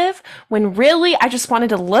attractive when really I just wanted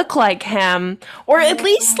to look like him. Or at Yeah.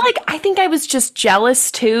 least like I think I was just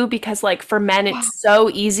jealous too because like for men, it's so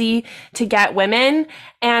easy to get women.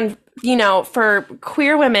 And, for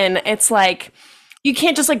queer women, it's like, you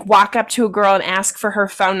can't just like walk up to a girl and ask for her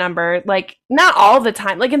phone number. Like, not all the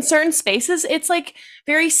time. Like, in certain spaces, it's like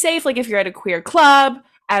very safe. Like, if you're at a queer club,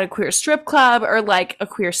 at a queer strip club, or like a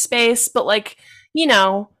queer space, but like, you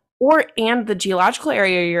know, and the geological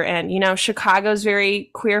area you're in. Chicago's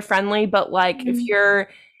very queer friendly, but like if Mhm. you're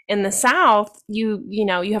in the South, you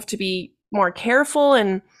have to be more careful.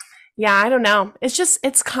 And yeah, I don't know.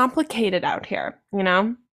 It's complicated out here.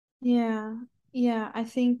 Yeah. Yeah, I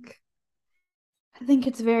think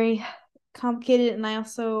it's very complicated, and I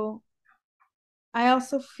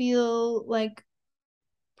also feel like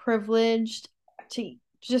privileged to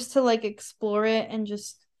just to like explore it and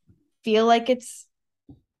just feel like it's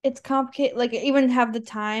complicated, like even have the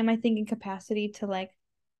time, I think, and capacity to like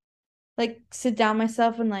sit down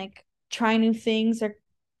myself and like try new things, or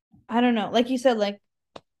I don't know, like you said, like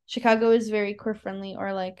Chicago is very queer friendly,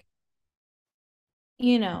 or like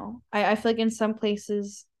I feel like in some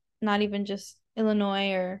places, not even just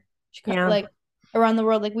Illinois or Chicago, Yeah. like around the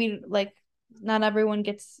world, like we like not everyone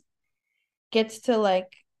gets to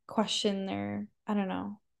like question their, I don't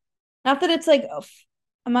know. Not that it's like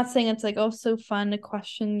I'm not saying it's like, oh, so fun to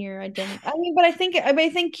question your identity. I mean, but I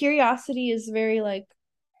think curiosity is very like,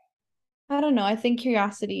 I don't know. I think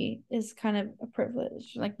curiosity is kind of a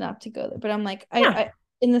privilege, like not to go there. But I'm like, Yeah. I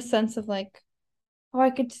in the sense of like, oh,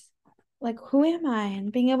 I could like, who am I?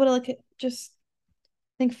 And being able to like just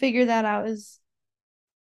think figure that out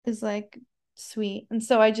is like sweet. And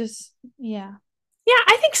so I just yeah. Yeah,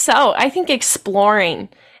 I think so. I think exploring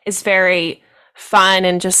is very fun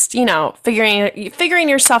and just, figuring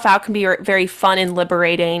yourself out can be very fun and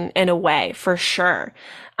liberating in a way, for sure.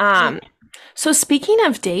 Yeah. Um, so speaking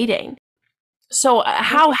of dating, so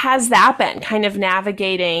how has that been kind of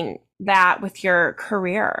navigating that with your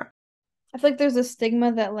career? I feel like there's a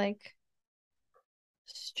stigma that like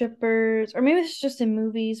strippers, or maybe it's just in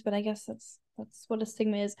movies, but I guess that's what a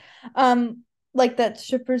stigma is. Like that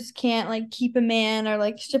strippers can't like keep a man, or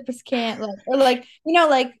like strippers can't like, or like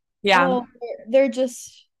like, Yeah. oh, they're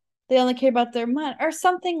just they only care about their money or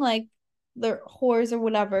something, like they're whores or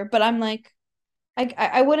whatever. But I'm like,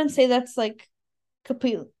 I wouldn't say that's like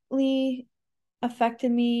completely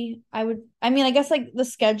affected me. I mean, I guess like the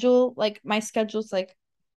schedule, like my schedule's like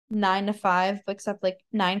 9 to 5, but except like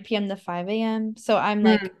 9 p.m. to 5 a.m. So I'm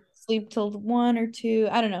like Mm, sleep till 1 or 2.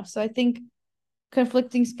 I don't know. So I think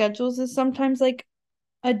conflicting schedules is sometimes like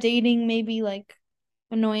a dating maybe like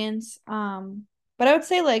annoyance. But I would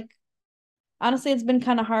say like honestly, it's been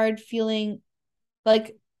kind of hard feeling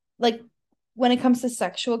like like when it comes to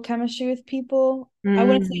sexual chemistry with people. I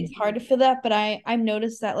wouldn't say mm, it's hard to feel that, but I've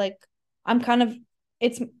noticed that like I'm kind of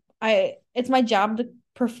it's it's my job to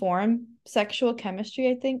perform sexual chemistry,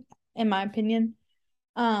 I think, in my opinion.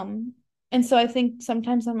 Um, and so I think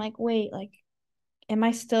sometimes I'm like, wait, like, am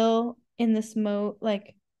I still in this mode?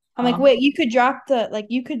 Like, I'm like, oh. wait, you could drop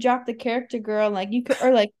the character girl, like you could,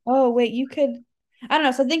 or like, oh wait, you could, I don't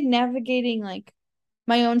know. So I think navigating like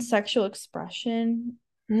my own sexual expression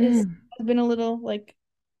is Mm. has been a little like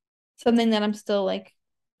something that I'm still like,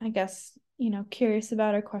 I guess, curious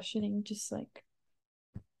about or questioning, just like,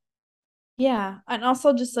 yeah. And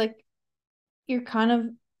also just like you're kind of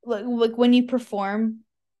like when you perform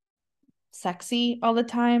sexy all the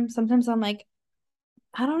time, sometimes I'm like,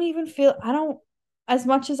 I don't even feel I don't as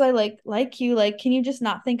much as I like you, like, can you just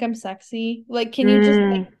not think I'm sexy? Like, can you just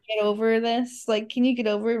like Mm, get over this? Like, can you get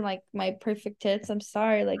over like my perfect tits? I'm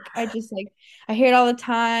sorry. Like, I just like I hear it all the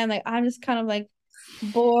time. Like, I'm just kind of like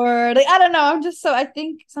bored. Like, I don't know. I'm just so I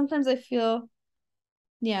think sometimes I feel,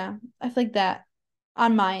 yeah, I feel like that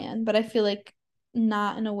on my end, but I feel like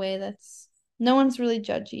not in a way that's no one's really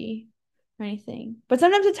judgy or anything. But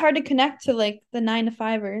sometimes it's hard to connect to like the 9 to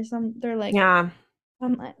 5ers. They're like, yeah.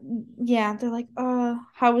 like, yeah, they're like, oh,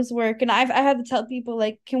 how was work? And I had to tell people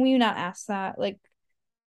like, can we not ask that? Like,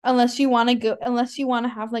 unless you want to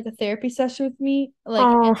have like a therapy session with me,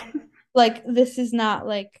 like, Oh, and like this is not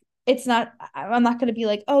like it's not. I'm not gonna be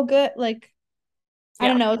like, oh, good. Like, I yeah.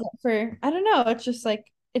 don't know. I don't know. It's just like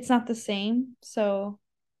it's not the same. So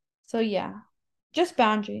yeah, just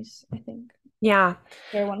boundaries. I think Yeah.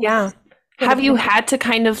 I want to Yeah. put a Have you pin. had to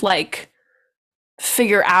kind of like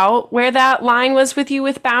figure out where that line was with you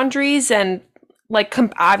with boundaries and like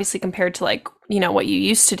obviously compared to like, what you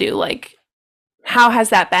used to do, like how has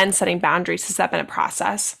that been setting boundaries? Has that been a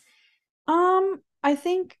process? I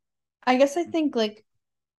think, I guess I think like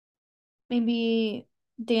maybe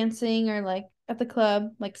dancing or like at the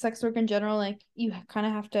club, like sex work in general, like you kind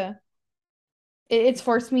of have to. It's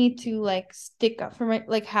forced me to like stick up for my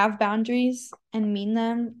like have boundaries and mean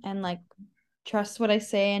them and like trust what I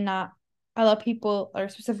say and not allow people or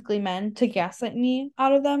specifically men to gaslight me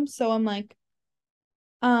out of them. So I'm like,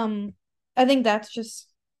 um, I think that's just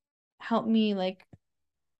helped me like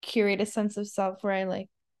curate a sense of self where I like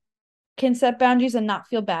can set boundaries and not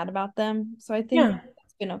feel bad about them. So I think Yeah.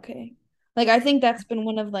 it's been okay. Like I think that's been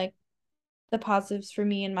one of like the positives for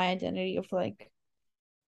me in my identity of like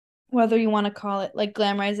whether you want to call it like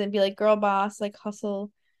glamorize and be like girl boss, like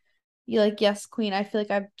hustle, you like yes queen. I feel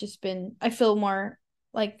like I feel more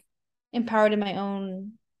like empowered in my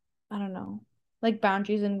own, I don't know, like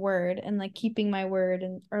boundaries and word and like keeping my word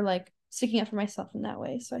and or like sticking up for myself in that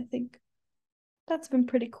way. So I think that's been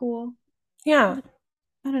pretty cool. Yeah.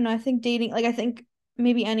 I don't know. I think dating, like I think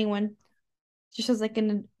maybe anyone just as like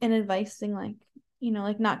an advice thing, like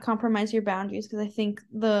like not compromise your boundaries because I think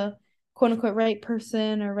the quote unquote right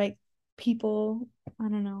person or right people, I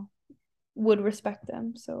don't know, would respect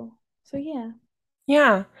them. So yeah.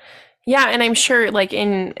 Yeah. Yeah, and I'm sure like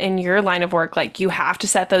in your line of work like you have to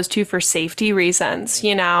set those two for safety reasons,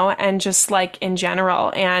 and just like in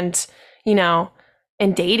general and you know,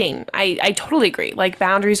 in dating. I totally agree. Like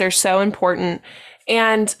boundaries are so important.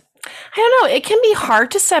 And I don't know, it can be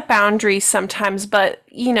hard to set boundaries sometimes, but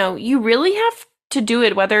you really have to do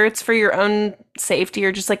it whether it's for your own safety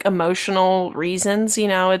or just like emotional reasons,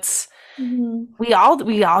 it's Hmm. we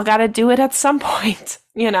all got to do it at some point.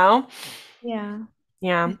 Yeah.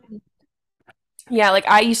 Yeah. Yeah, like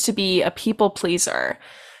I used to be a people pleaser.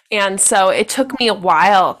 And so it took me a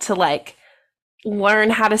while to like learn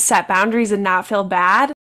how to set boundaries and not feel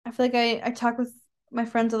bad. I feel like I talk with my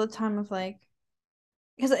friends all the time of like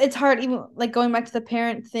because it's hard even like going back to the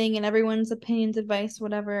parent thing and everyone's opinions, advice,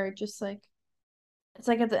 whatever, just like it's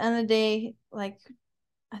like at the end of the day, like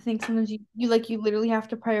I think sometimes you literally have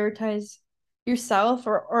to prioritize yourself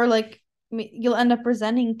or like you'll end up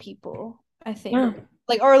resenting people, I Yeah. think.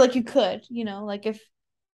 Like or like you could, like if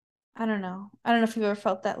I don't know. I don't know if you've ever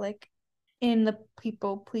felt that like in the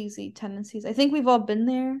people pleasy tendencies. I think we've all been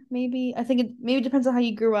there, maybe. I think it maybe depends on how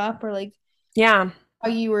you grew up or like Yeah. how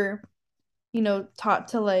you were, taught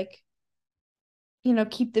to like,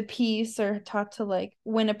 keep the peace or taught to like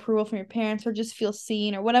win approval from your parents or just feel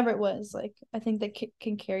seen or whatever it was. Like I think that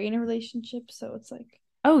can carry in a relationship. So it's like,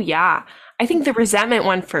 Oh yeah. I think the resentment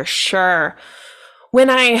one for sure. When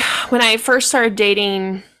I first started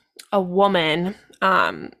dating a woman,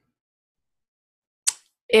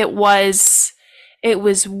 it was it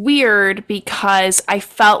was weird because I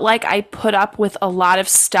felt like I put up with a lot of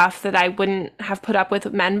stuff that I wouldn't have put up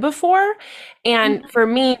with men before. And for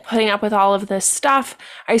me, putting up with all of this stuff,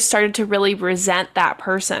 I started to really resent that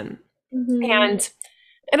person. mm-hmm. And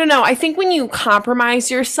I don't know, I think when you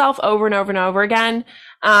compromise yourself over and over and over again,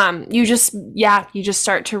 you just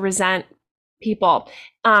start to resent people.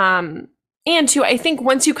 And two, I think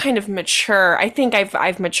once you kind of mature, I think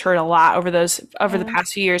I've matured a lot over the Yeah.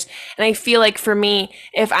 past few years. And I feel like for me,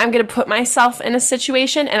 if I'm gonna put myself in a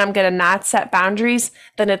situation and I'm gonna not set boundaries,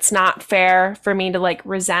 then it's not fair for me to like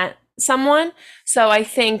resent someone. So I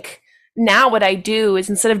think now what I do is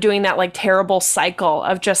instead of doing that like terrible cycle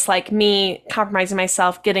of just like me compromising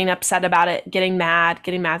myself, getting upset about it, getting mad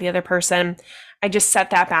at the other person, I just set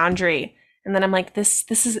that boundary. And then I'm like, this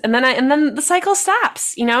is, and then the cycle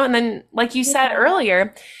stops, and then, like you said Yeah.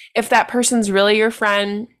 earlier, if that person's really your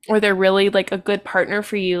friend or they're really like a good partner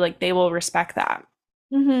for you, like they will respect that.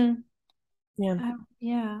 Mm-hmm. Yeah.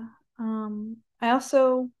 Yeah. I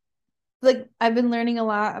also like I've been learning a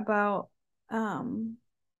lot about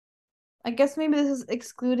I guess maybe this is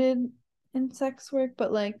excluded in sex work,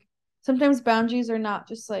 but like sometimes boundaries are not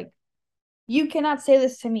just like you cannot say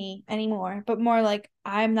this to me anymore, but more like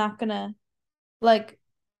I'm not gonna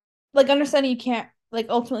like understanding you can't like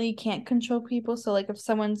ultimately you can't control people. So like if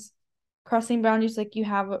someone's crossing boundaries, like you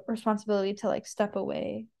have a responsibility to like step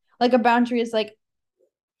away. Like a boundary is like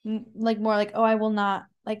like more like, oh, I will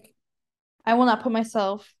not put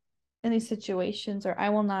myself in these situations, or I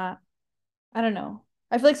will not, I don't know.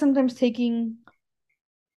 I feel like sometimes taking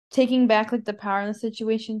back like the power in the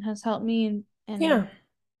situation has helped me, and Yeah.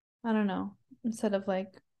 I don't know, instead of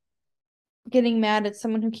like getting mad at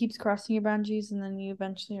someone who keeps crossing your boundaries and then you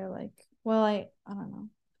eventually are like, well, I don't know,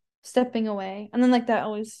 stepping away. And then like that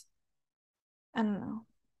always, I don't know.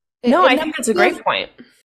 No, It I never think that's a feels great point.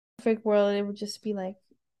 perfect world. It would just be like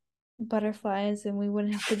butterflies and we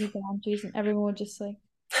wouldn't have to do boundaries and everyone would just like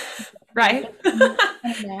Right?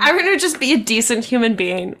 I don't know. I'm gonna just be a decent human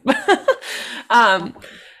being. um,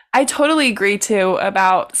 I totally agree too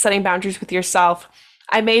about setting boundaries with yourself.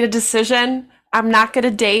 I made a decision. I'm not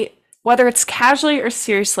gonna date, whether it's casually or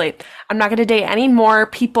seriously. I'm not gonna date any more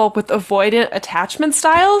people with avoidant attachment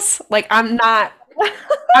styles. Like I'm not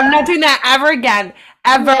doing that ever again.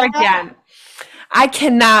 Ever Yeah. again. I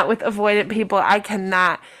cannot with avoidant people. I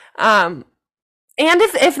cannot. Um, and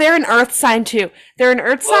if they're an earth sign too, they're an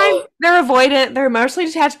earth sign, they're avoidant, they're emotionally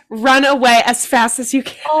detached, run away as fast as you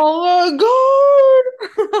can. Oh my God.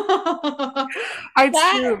 I That's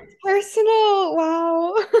too. personal.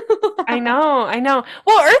 Wow. I know, I know.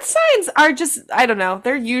 Well, earth signs are just, I don't know,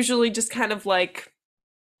 they're usually just kind of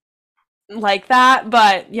like that,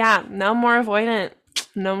 but yeah, no more avoidant.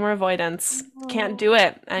 No more avoidance. Can't Oh, do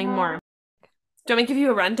it wow. anymore. Do you want me to give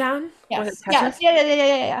you a rundown with Yes. Yes. attachments? Yeah, yeah, yeah, yeah,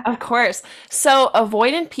 yeah, yeah. Of course. So,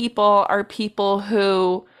 avoidant people are people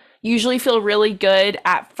who usually feel really good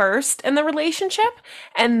at first in the relationship,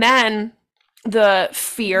 and then the Mhm.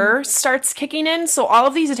 fear starts kicking in. So, all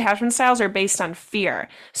of these attachment styles are based on fear.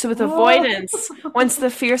 So, with Oh. avoidance, once the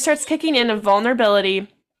fear starts kicking in of vulnerability,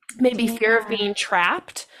 maybe fear of Damn. being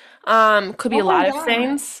trapped, could be Oh a my lot of God.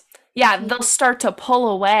 things. Yeah, Yeah. they'll start to pull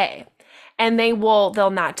away and they'll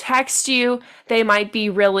not text you. They might be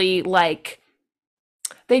really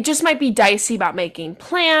they just might be dicey about making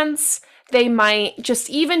plans. They might just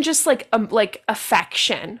even just like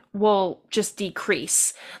affection will just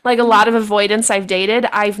decrease. Like a lot of avoidance I've dated,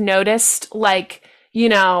 I've noticed you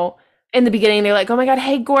know, in the beginning they're like, "Oh my God,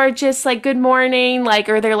 hey gorgeous, like good morning," like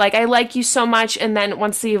or they're like, "I like you so much," and then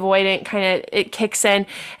once the avoidant kind of it kicks in,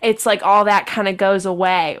 it's like all that kind of goes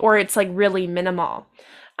away or it's like really minimal.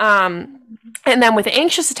 Um and then with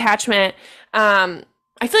anxious attachment,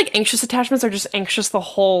 I feel like anxious attachments are just anxious the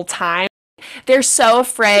whole time. They're so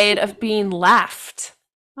afraid of being left.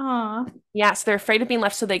 Aw. Yes, they're afraid of being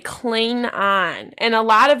left, so they cling on. And a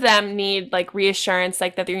lot of them need like reassurance,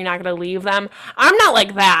 like that you're not going to leave them. I'm not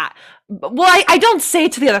like that. Well, I don't say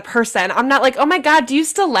it to the other person. I'm not like, oh my God, do you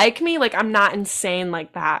still like me? Like, I'm not insane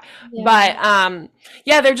like that. Yeah. But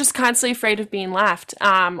yeah, they're just constantly afraid of being left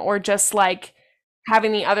or just like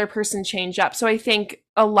having the other person change up. So I think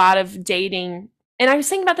a lot of dating, and I was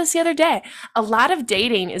thinking about this the other day, a lot of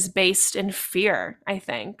dating is based in fear, I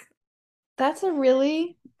think. That's a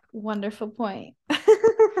really wonderful point.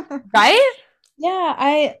 Right?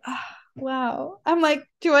 Yeah, wow. I'm like,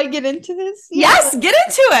 do I get into this? Yeah. Yes, get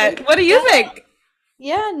into it. What do you Yeah. think?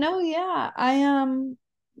 Yeah, no, yeah. I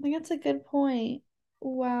think that's a good point.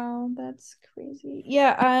 Wow, that's crazy.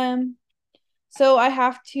 Yeah, so I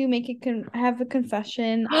have to make I have a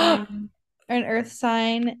confession. I'm an earth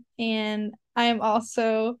sign and I'm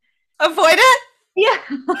also Avoid it? yeah.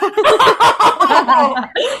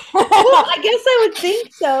 Well, I guess I would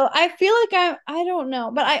think so. I feel like I don't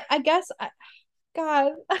know, but I guess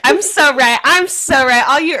God. I'm so right. I'm so right.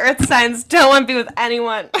 All you earth signs don't want to be with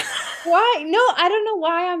anyone. Why? No, I don't know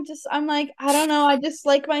why. I'm like, I don't know. I just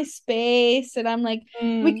like my space and I'm like,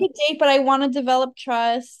 we Mm, could date, but I want to develop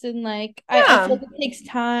trust and like I feel yeah. like it takes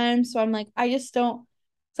time. So I'm like, I just don't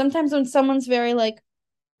sometimes when someone's very like,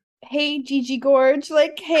 hey Gigi Gorge,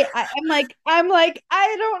 like, hey, I'm like,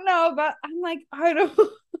 I don't know, but I'm like, I don't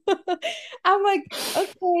I'm like,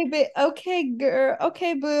 okay, but okay, girl,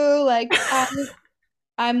 okay, boo, like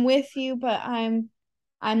I'm with you, but I'm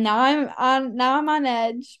on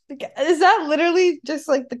edge. Is that literally just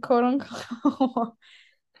like the quote unquote?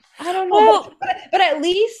 I don't know, Well, but at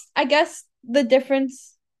least I guess the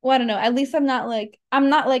difference. Well, I don't know. At least I'm not like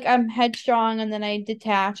I'm headstrong and then I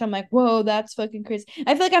detach. I'm like, whoa, that's fucking crazy.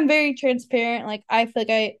 I feel like I'm very transparent. Like I feel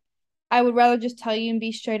like I would rather just tell you and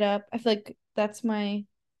be straight up. I feel like that's my,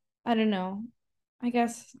 I don't know. I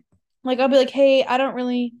guess like I'll be like, hey,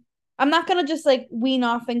 I'm not gonna just like wean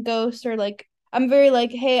off and ghost or like I'm very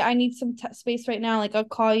like, hey, I need some space right now. Like I'll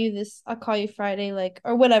call you Friday, like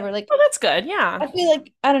or whatever. Like Oh, that's good. Yeah. I feel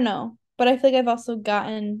like I don't know, but I feel like I've also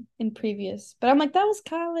gotten in previous. But I'm like, that was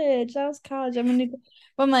college. That was college.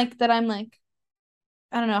 But I'm like that. I'm like,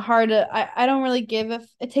 I don't know, hard to. I don't really give if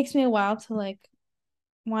it takes me a while to like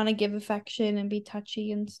want to give affection and be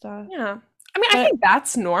touchy and stuff. Yeah. I mean, I But think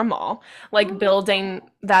that's normal, like building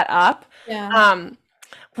that up. yeah, Um,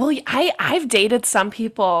 well, I've dated some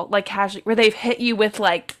people like casually where they've hit you with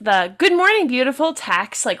like the good morning, beautiful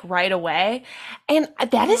text like right away. And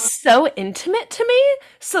that is so intimate to me.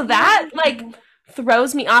 So that like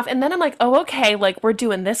throws me off. And then I'm like, oh, okay, like we're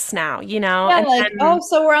doing this now, you know? yeah, And like oh, then,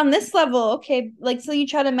 so we're on this level, okay? Like so you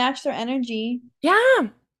try to match their energy. yeah.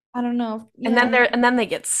 I don't know. And Yeah, then they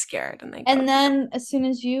get scared and they go, and then as soon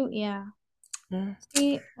as yeah. "Mm."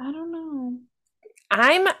 See, I don't know.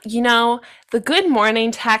 The good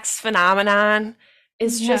morning text phenomenon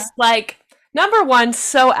is Yeah. just like number one,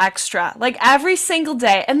 so extra, like every single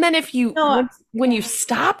day. And then if you No, when you yeah,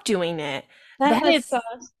 stop doing it, then that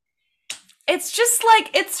sucks.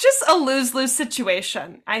 it's just a lose-lose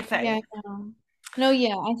situation, I Yeah, think. I know. No,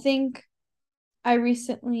 yeah, I think I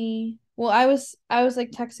recently, well, I was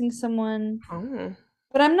like texting someone, Oh.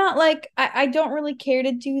 but I'm not like I don't really care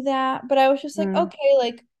to do that, but I was just like, Mm, okay,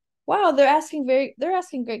 like wow, they're asking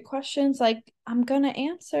great questions, like I'm gonna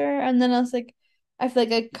answer. And then I was like I feel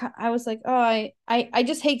like I was like, oh, I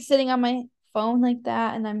just hate sitting on my phone like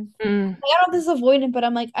that and mm, I don't know if this is avoidant, but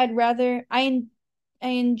I'm like I'd rather I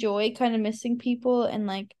enjoy kind of missing people and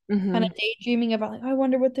like kind of mhm. daydreaming about like, oh, I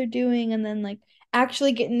wonder what they're doing and then like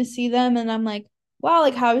actually getting to see them and I'm like, wow,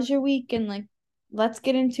 like how was your week? And like let's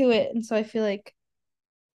get into it. And so I feel like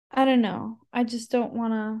I don't know. I just don't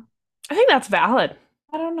wanna I think that's valid.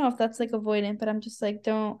 I don't know if that's like avoidant, but I'm just like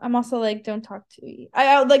don't I'm also like don't talk to me.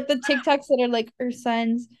 I like the TikToks that are like or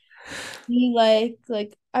signs me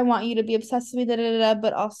like I want you to be obsessed with me, da, da, da, da,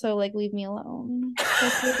 but also like leave me alone.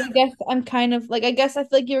 So I guess I'm kind of like I guess I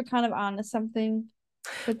feel like you were kind of on to something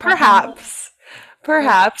with that one. Perhaps. But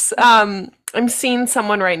Perhaps. I'm seeing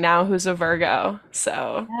someone right now who's a Virgo,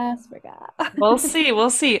 so yes, forgot. we'll see. We'll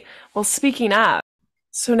see. Well, speaking of,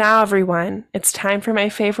 so now everyone, it's time for my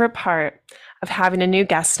favorite part of having a new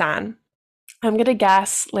guest on. I'm gonna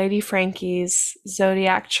guess Lady Frankie's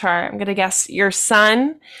zodiac chart. I'm gonna guess your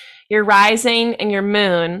sun, your rising, and your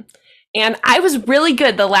moon. And I was really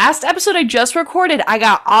good. The last episode I just recorded, I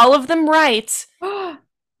got all of them right.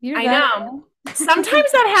 You're I that know.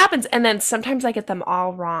 Sometimes that happens, and then sometimes I get them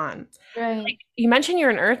all wrong. right. You mentioned you're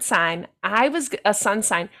an earth sign. I was a sun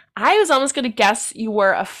sign. I was almost going to guess you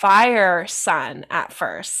were a fire sign at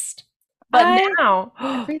first. But I now,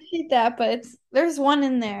 appreciate that, but there's one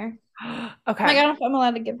in there. Like I okay. don't know if I'm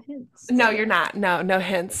allowed to give hints. No, you're not. No, no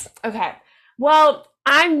hints. Okay. Well,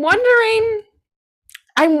 I'm wondering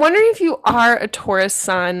if you are a Taurus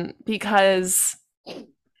sun because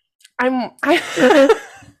I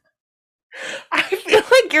I feel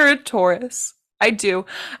like you're a Taurus. I do.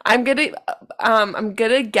 I'm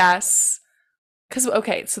gonna guess because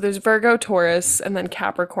okay, so there's Virgo, Taurus, and then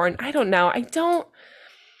Capricorn. I don't know. I don't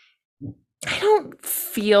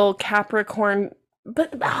feel Capricorn,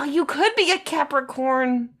 but oh, you could be a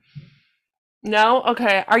Capricorn. No?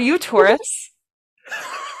 Okay. Are you Taurus?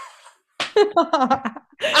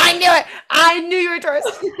 I knew it. I knew you were Taurus.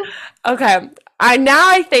 Okay.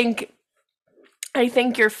 I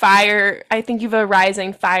think you're fire. I think you have a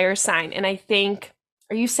rising fire sign, and I think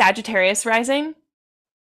are you Sagittarius rising?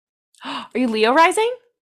 Are you Leo rising?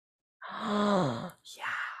 Yeah,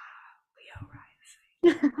 Leo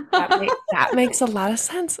rising. That makes a lot of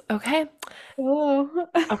sense. Okay. Oh.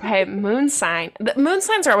 Okay, moon sign. The moon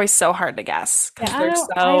signs are always so hard to guess Yeah, because they're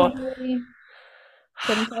I so really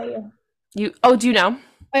couldn't tell you. do you know?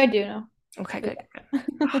 I do know. Okay, But good, good, good.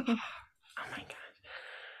 Oh my God.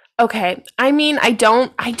 Okay. I mean, I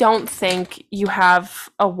don't think you have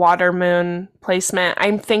a water moon placement.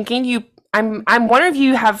 I'm thinking I'm wondering if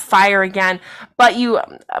you have fire again, but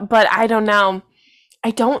I don't know.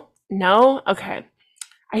 I don't know. Okay.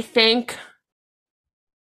 I think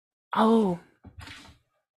oh,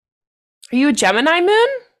 are you a Gemini moon?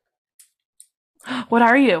 What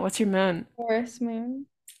are you? What's your moon? Taurus moon.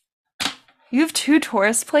 You have two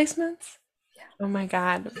Taurus placements? Yeah. Oh my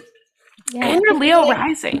God. Yeah. And you're Can you, Leo like,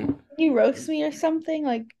 rising. can you roast me or something?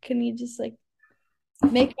 Like, can you just like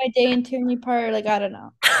make my day and tear me apart? Like, I don't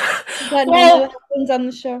know. Is that normally what Well, happens on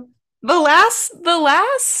the show? the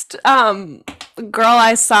last girl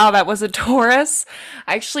I saw that was a Taurus.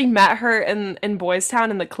 I actually met her in Boys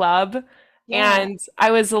Town in the club, Yeah. and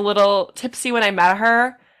I was a little tipsy when I met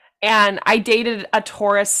her, and I dated a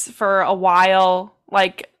Taurus for a while,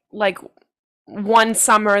 like one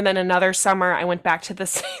summer and then another summer I went back to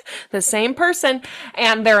the same person,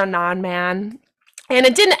 and they're a non-man. And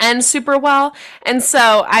it didn't end super well. And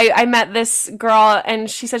so I met this girl and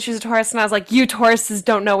she said she was a Taurus, and I was like, you Tauruses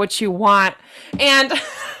don't know what you want. And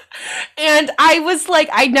and I was like,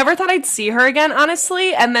 I never thought I'd see her again,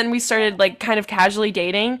 honestly. And then we started like kind of casually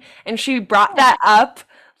dating, and she brought that up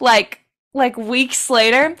like weeks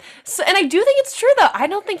later. So, and I do think it's true though. I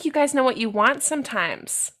don't think you guys know what you want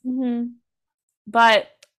sometimes. Mm-hmm. But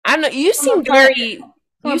I don't know. You From a seem part very,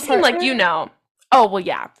 from you a seem like partner? you know. Oh, well,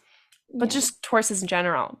 yeah. But Yeah. just Tauruses in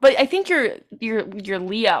general. But I think your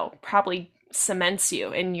Leo probably cements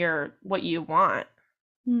you in your what you want.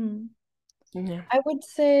 Hmm. Yeah. I would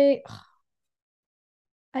say,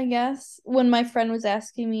 I guess when my friend was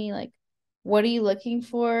asking me like, what are you looking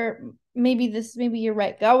for? Maybe you're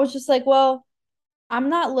right. I was just like, well, I'm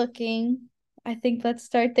not looking. I think let's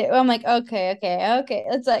start there. I'm like, okay.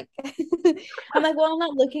 It's like I'm like, well, I'm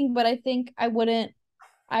not looking, but I think I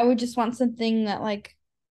would just want something that like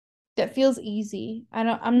that feels easy.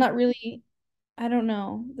 I'm not really, I don't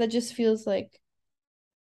know. That just feels like,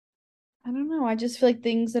 I don't know. I just feel like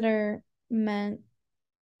things that are meant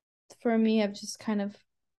for me have just kind of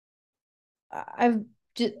I've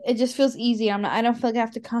just it just feels easy. I don't feel like I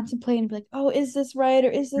have to contemplate and be like, oh, is this right or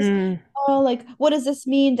is this Mm. oh like what does this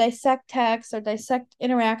mean? Dissect text or dissect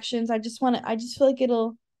interactions. I just feel like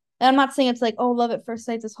it'll and I'm not saying it's like, oh, love at first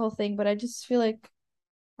sight, this whole thing, but I just feel like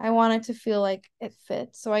I want it to feel like it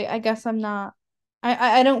fits. So I guess I'm not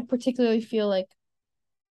I don't particularly feel like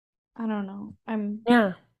I don't know.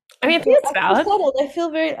 Yeah. I mean, I think it's I feel valid. settled. I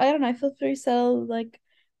feel very I don't know, I feel very settled like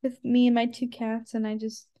with me and my two cats and I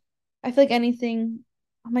feel like anything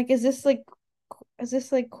I'm like, is this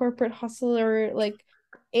like corporate hustle or like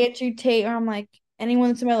Andrew Tate or I'm like anyone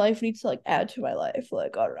that's in my life needs to like add to my life.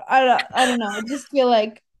 Like I don't know. I just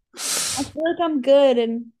I feel like I'm good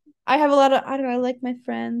and I have a lot of I don't know, I like my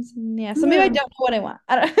friends and yeah, so maybe I Yeah. don't know what I want.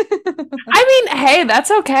 I don't I mean, hey,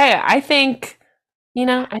 that's okay. I think,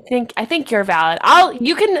 I think you're valid.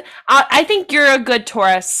 I think you're a good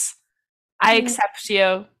Taurus. I yeah. accept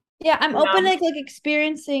you. Yeah, I'm You open to know. like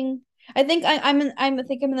experiencing I think I'm in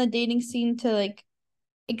the dating scene to like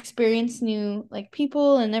experience new like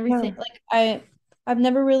people and everything. Yeah. Like I've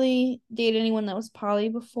never really dated anyone that was poly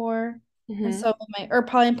before. And Hmm. so or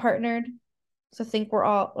poly and partnered. So I think we're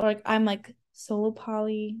all like I'm like solo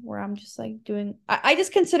poly where I'm just like I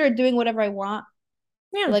just consider doing whatever I want,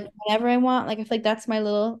 Yeah. like whenever I want. Like I feel like that's my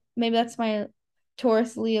little maybe that's my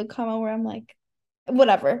Taurus Leo comma where I'm like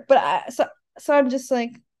whatever. So I'm just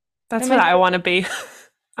like That's am what I I want to be.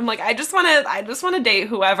 I'm like, I just want to date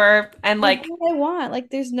whoever, and I like, do what I want. Like,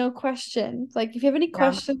 there's no question. Like, if you have any yeah.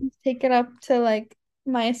 questions, take it up to like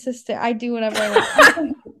my assistant. I do whatever I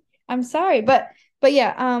want. I'm sorry, but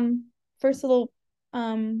yeah. First little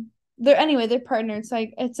they're partnered. So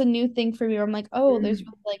it's a new thing for me. Where I'm like, oh, there's Mm.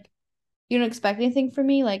 like you don't expect anything from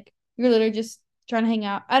me. Like you're literally just trying to hang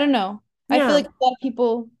out. I don't know. I feel Yeah. like a lot of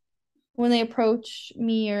people when they approach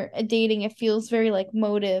me or dating, it feels very like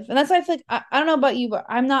motive. And that's why I feel like I don't know about you, but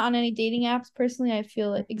I'm not on any dating apps personally. I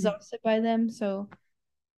feel like Mhm. exhausted by them. So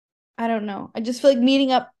I don't know. I just feel like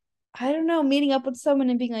meeting up, I don't know, meeting up with someone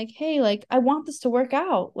and being like, hey, like I want this to work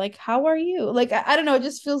out. Like, how are you? Like I don't know, it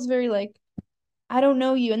just feels very like I don't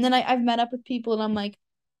know you. And then I've met up with people and I'm like,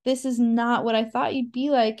 this is not what I thought you'd be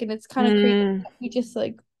like. And it's kind of crazy. Mm. We just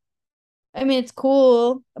like I mean, it's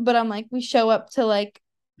cool, but I'm like, we show up to like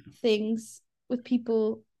things with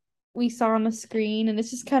people we saw on the screen, and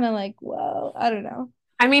it's just kind of like, well, I don't know.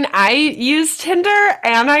 I mean, I use Tinder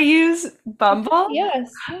and I use Okay, Bumble,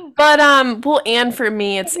 yes, yeah. but well, and for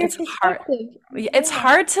me, Your it's hard. perspective. It's Yeah.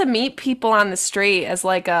 hard to meet people on the street as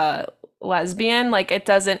like a lesbian. Like it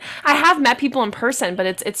doesn't. I have met people in person, but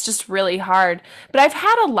it's just really hard. But I've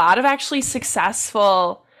had a lot of actually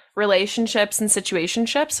successful relationships and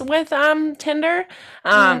situationships with Tinder.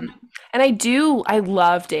 Yeah. Um and I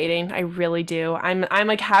love dating. I really do. I'm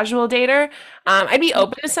a casual dater. I'd be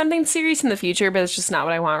open to something serious in the future, but it's just not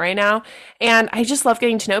what I want right now. And I just love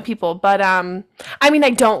getting to know people. But I mean, I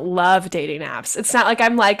don't love dating apps. It's not like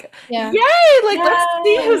I'm like, Yeah. yay, like let's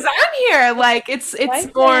see Yes. who's on here. Like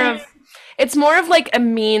Like that. it's more of like a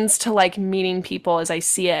means to like meeting people as I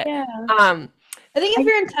see it. Yeah. Um I think if I,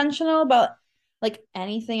 you're intentional about like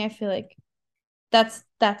anything, I feel like that's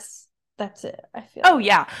that's that's it. I feel oh like.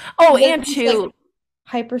 yeah. Oh, Like and just like two,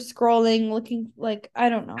 hyper scrolling, looking like I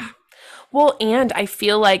don't know. Well, and I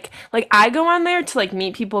feel like I go on there to like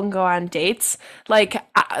meet people and go on dates. Like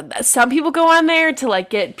some people go on there to like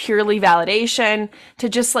get purely validation, to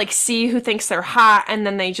just like see who thinks they're hot and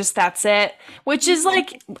then they just that's it. Which is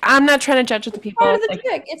like I'm not trying to judge the Part people. of the Like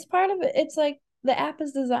trick. It's part of it. It's like the app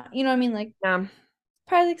is designed, you know what I mean? Like yeah.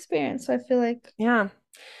 part of the experience. So I feel like Yeah.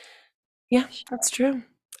 Yeah, that's true.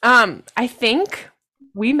 I think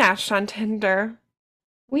we matched on Tinder.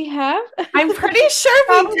 we have I'm pretty sure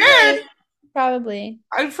we probably, did. probably,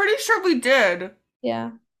 I'm pretty sure we did.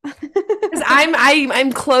 yeah. Because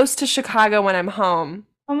I'm close to Chicago when I'm home.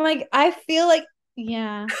 I'm like, I feel like,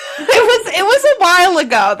 yeah, It was a while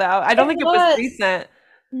ago though. I don't it think it was was. recent.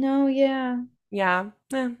 No, yeah. Yeah.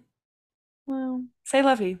 Wow. Say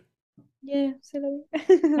lovey. Yeah, say that.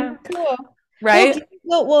 Yeah. Cool. Well, Right?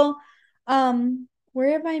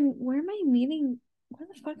 where am I meeting? Where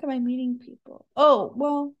the fuck am I meeting people? Oh,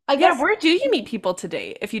 well, I Yeah, guess where do you meet people to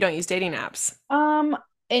date if you don't use dating apps? um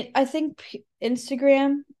I think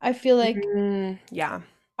Instagram, I feel like Yeah.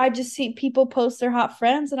 I just see people post their hot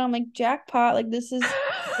friends and I'm like jackpot, like this is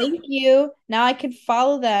thank you. Now I could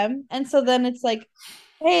follow them. And so then it's like,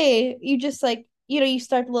 hey, you just like, you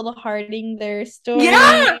start a little hearting their story.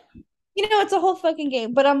 Yeah. It's a whole fucking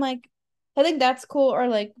game. But I'm like, I think that's cool. Or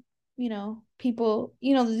like, people,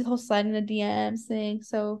 the whole sliding the DMs thing.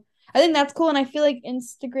 So I think that's cool. And I feel like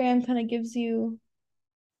Instagram kind of gives you,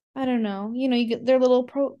 I don't know, you get their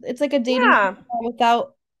little it's like a dating Yeah. profile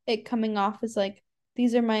without it coming off as like,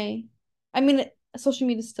 these are I mean, social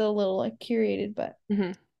media is still a little like curated, but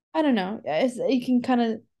hmm I don't know. You can kind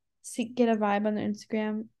of get a vibe on their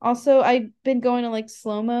Instagram. Also, I've been going to like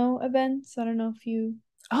slow-mo events. I don't know if you.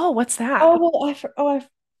 Oh, what's that? Oh, well,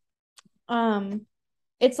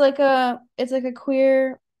 it's like a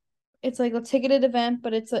queer, it's like a ticketed event,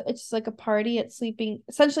 but it's just like a party at sleeping,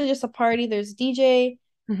 essentially just a party. There's DJ,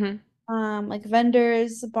 hmm like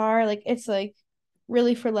vendors, a bar, like it's like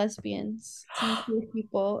really for lesbians and queer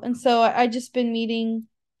people. And so I just been meeting,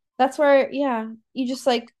 that's where, yeah, you just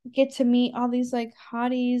like get to meet all these like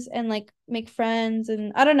hotties and like make friends.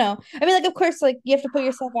 And I don't know. I mean, like, of course, like you have to put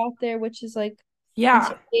yourself out there, which is like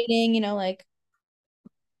Yeah. intimidating, like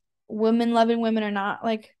women loving women are not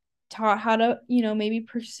like taught how to, maybe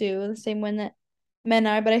pursue the same way that men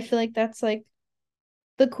are. But I feel like that's like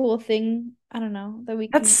the cool thing. I don't know, that we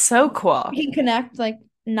That's can so cool. we can connect, like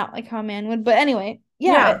not like how a man would. But anyway,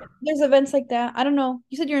 yeah, Yeah. there's events like that. I don't know.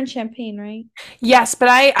 You said you're in Champaign, right? Yes, but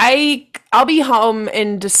I'll be home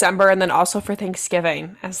in December and then also for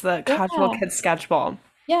Thanksgiving as the casual Yeah. kids schedule.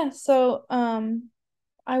 Yeah. So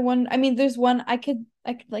I mean, there's one I could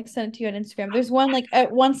like send it to you on Instagram. There's one like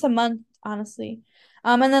at once a month, honestly.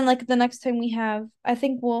 And then like the next time we have, I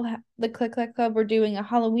think we'll have the Click Click Club. We're doing a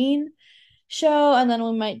Halloween show, and then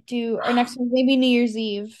we might do our next one maybe New Year's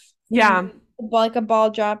Eve, and Yeah, like a ball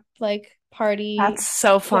drop like party that's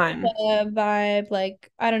so fun. vibe.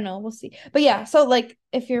 Like I don't know, we'll see. But yeah, so like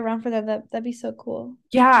if you're around for that'd be so cool.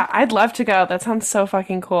 Yeah, I'd love to go. That sounds so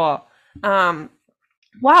fucking cool. Um,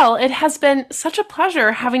 well, it has been such a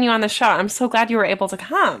pleasure having you on the show. I'm so glad you were able to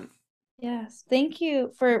come. Yes, thank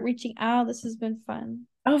you for reaching out. This has been fun.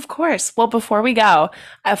 Oh, of course. Well, before we go,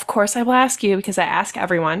 of course, I will ask you because I ask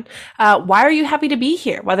everyone, why are you happy to be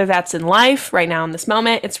here? Whether that's in life, right now in this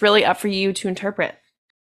moment, it's really up for you to interpret.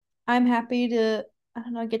 I'm happy to, I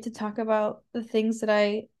don't know, get to talk about the things that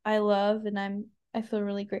I love, and I feel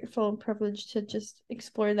really grateful and privileged to just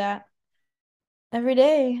explore that every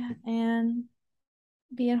day and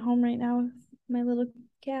be at home right now with my little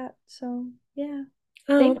cat. So, yeah.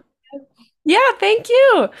 Thank Oh, you. yeah, thank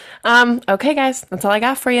you. Okay, guys, that's all I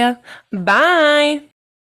got for you. Bye.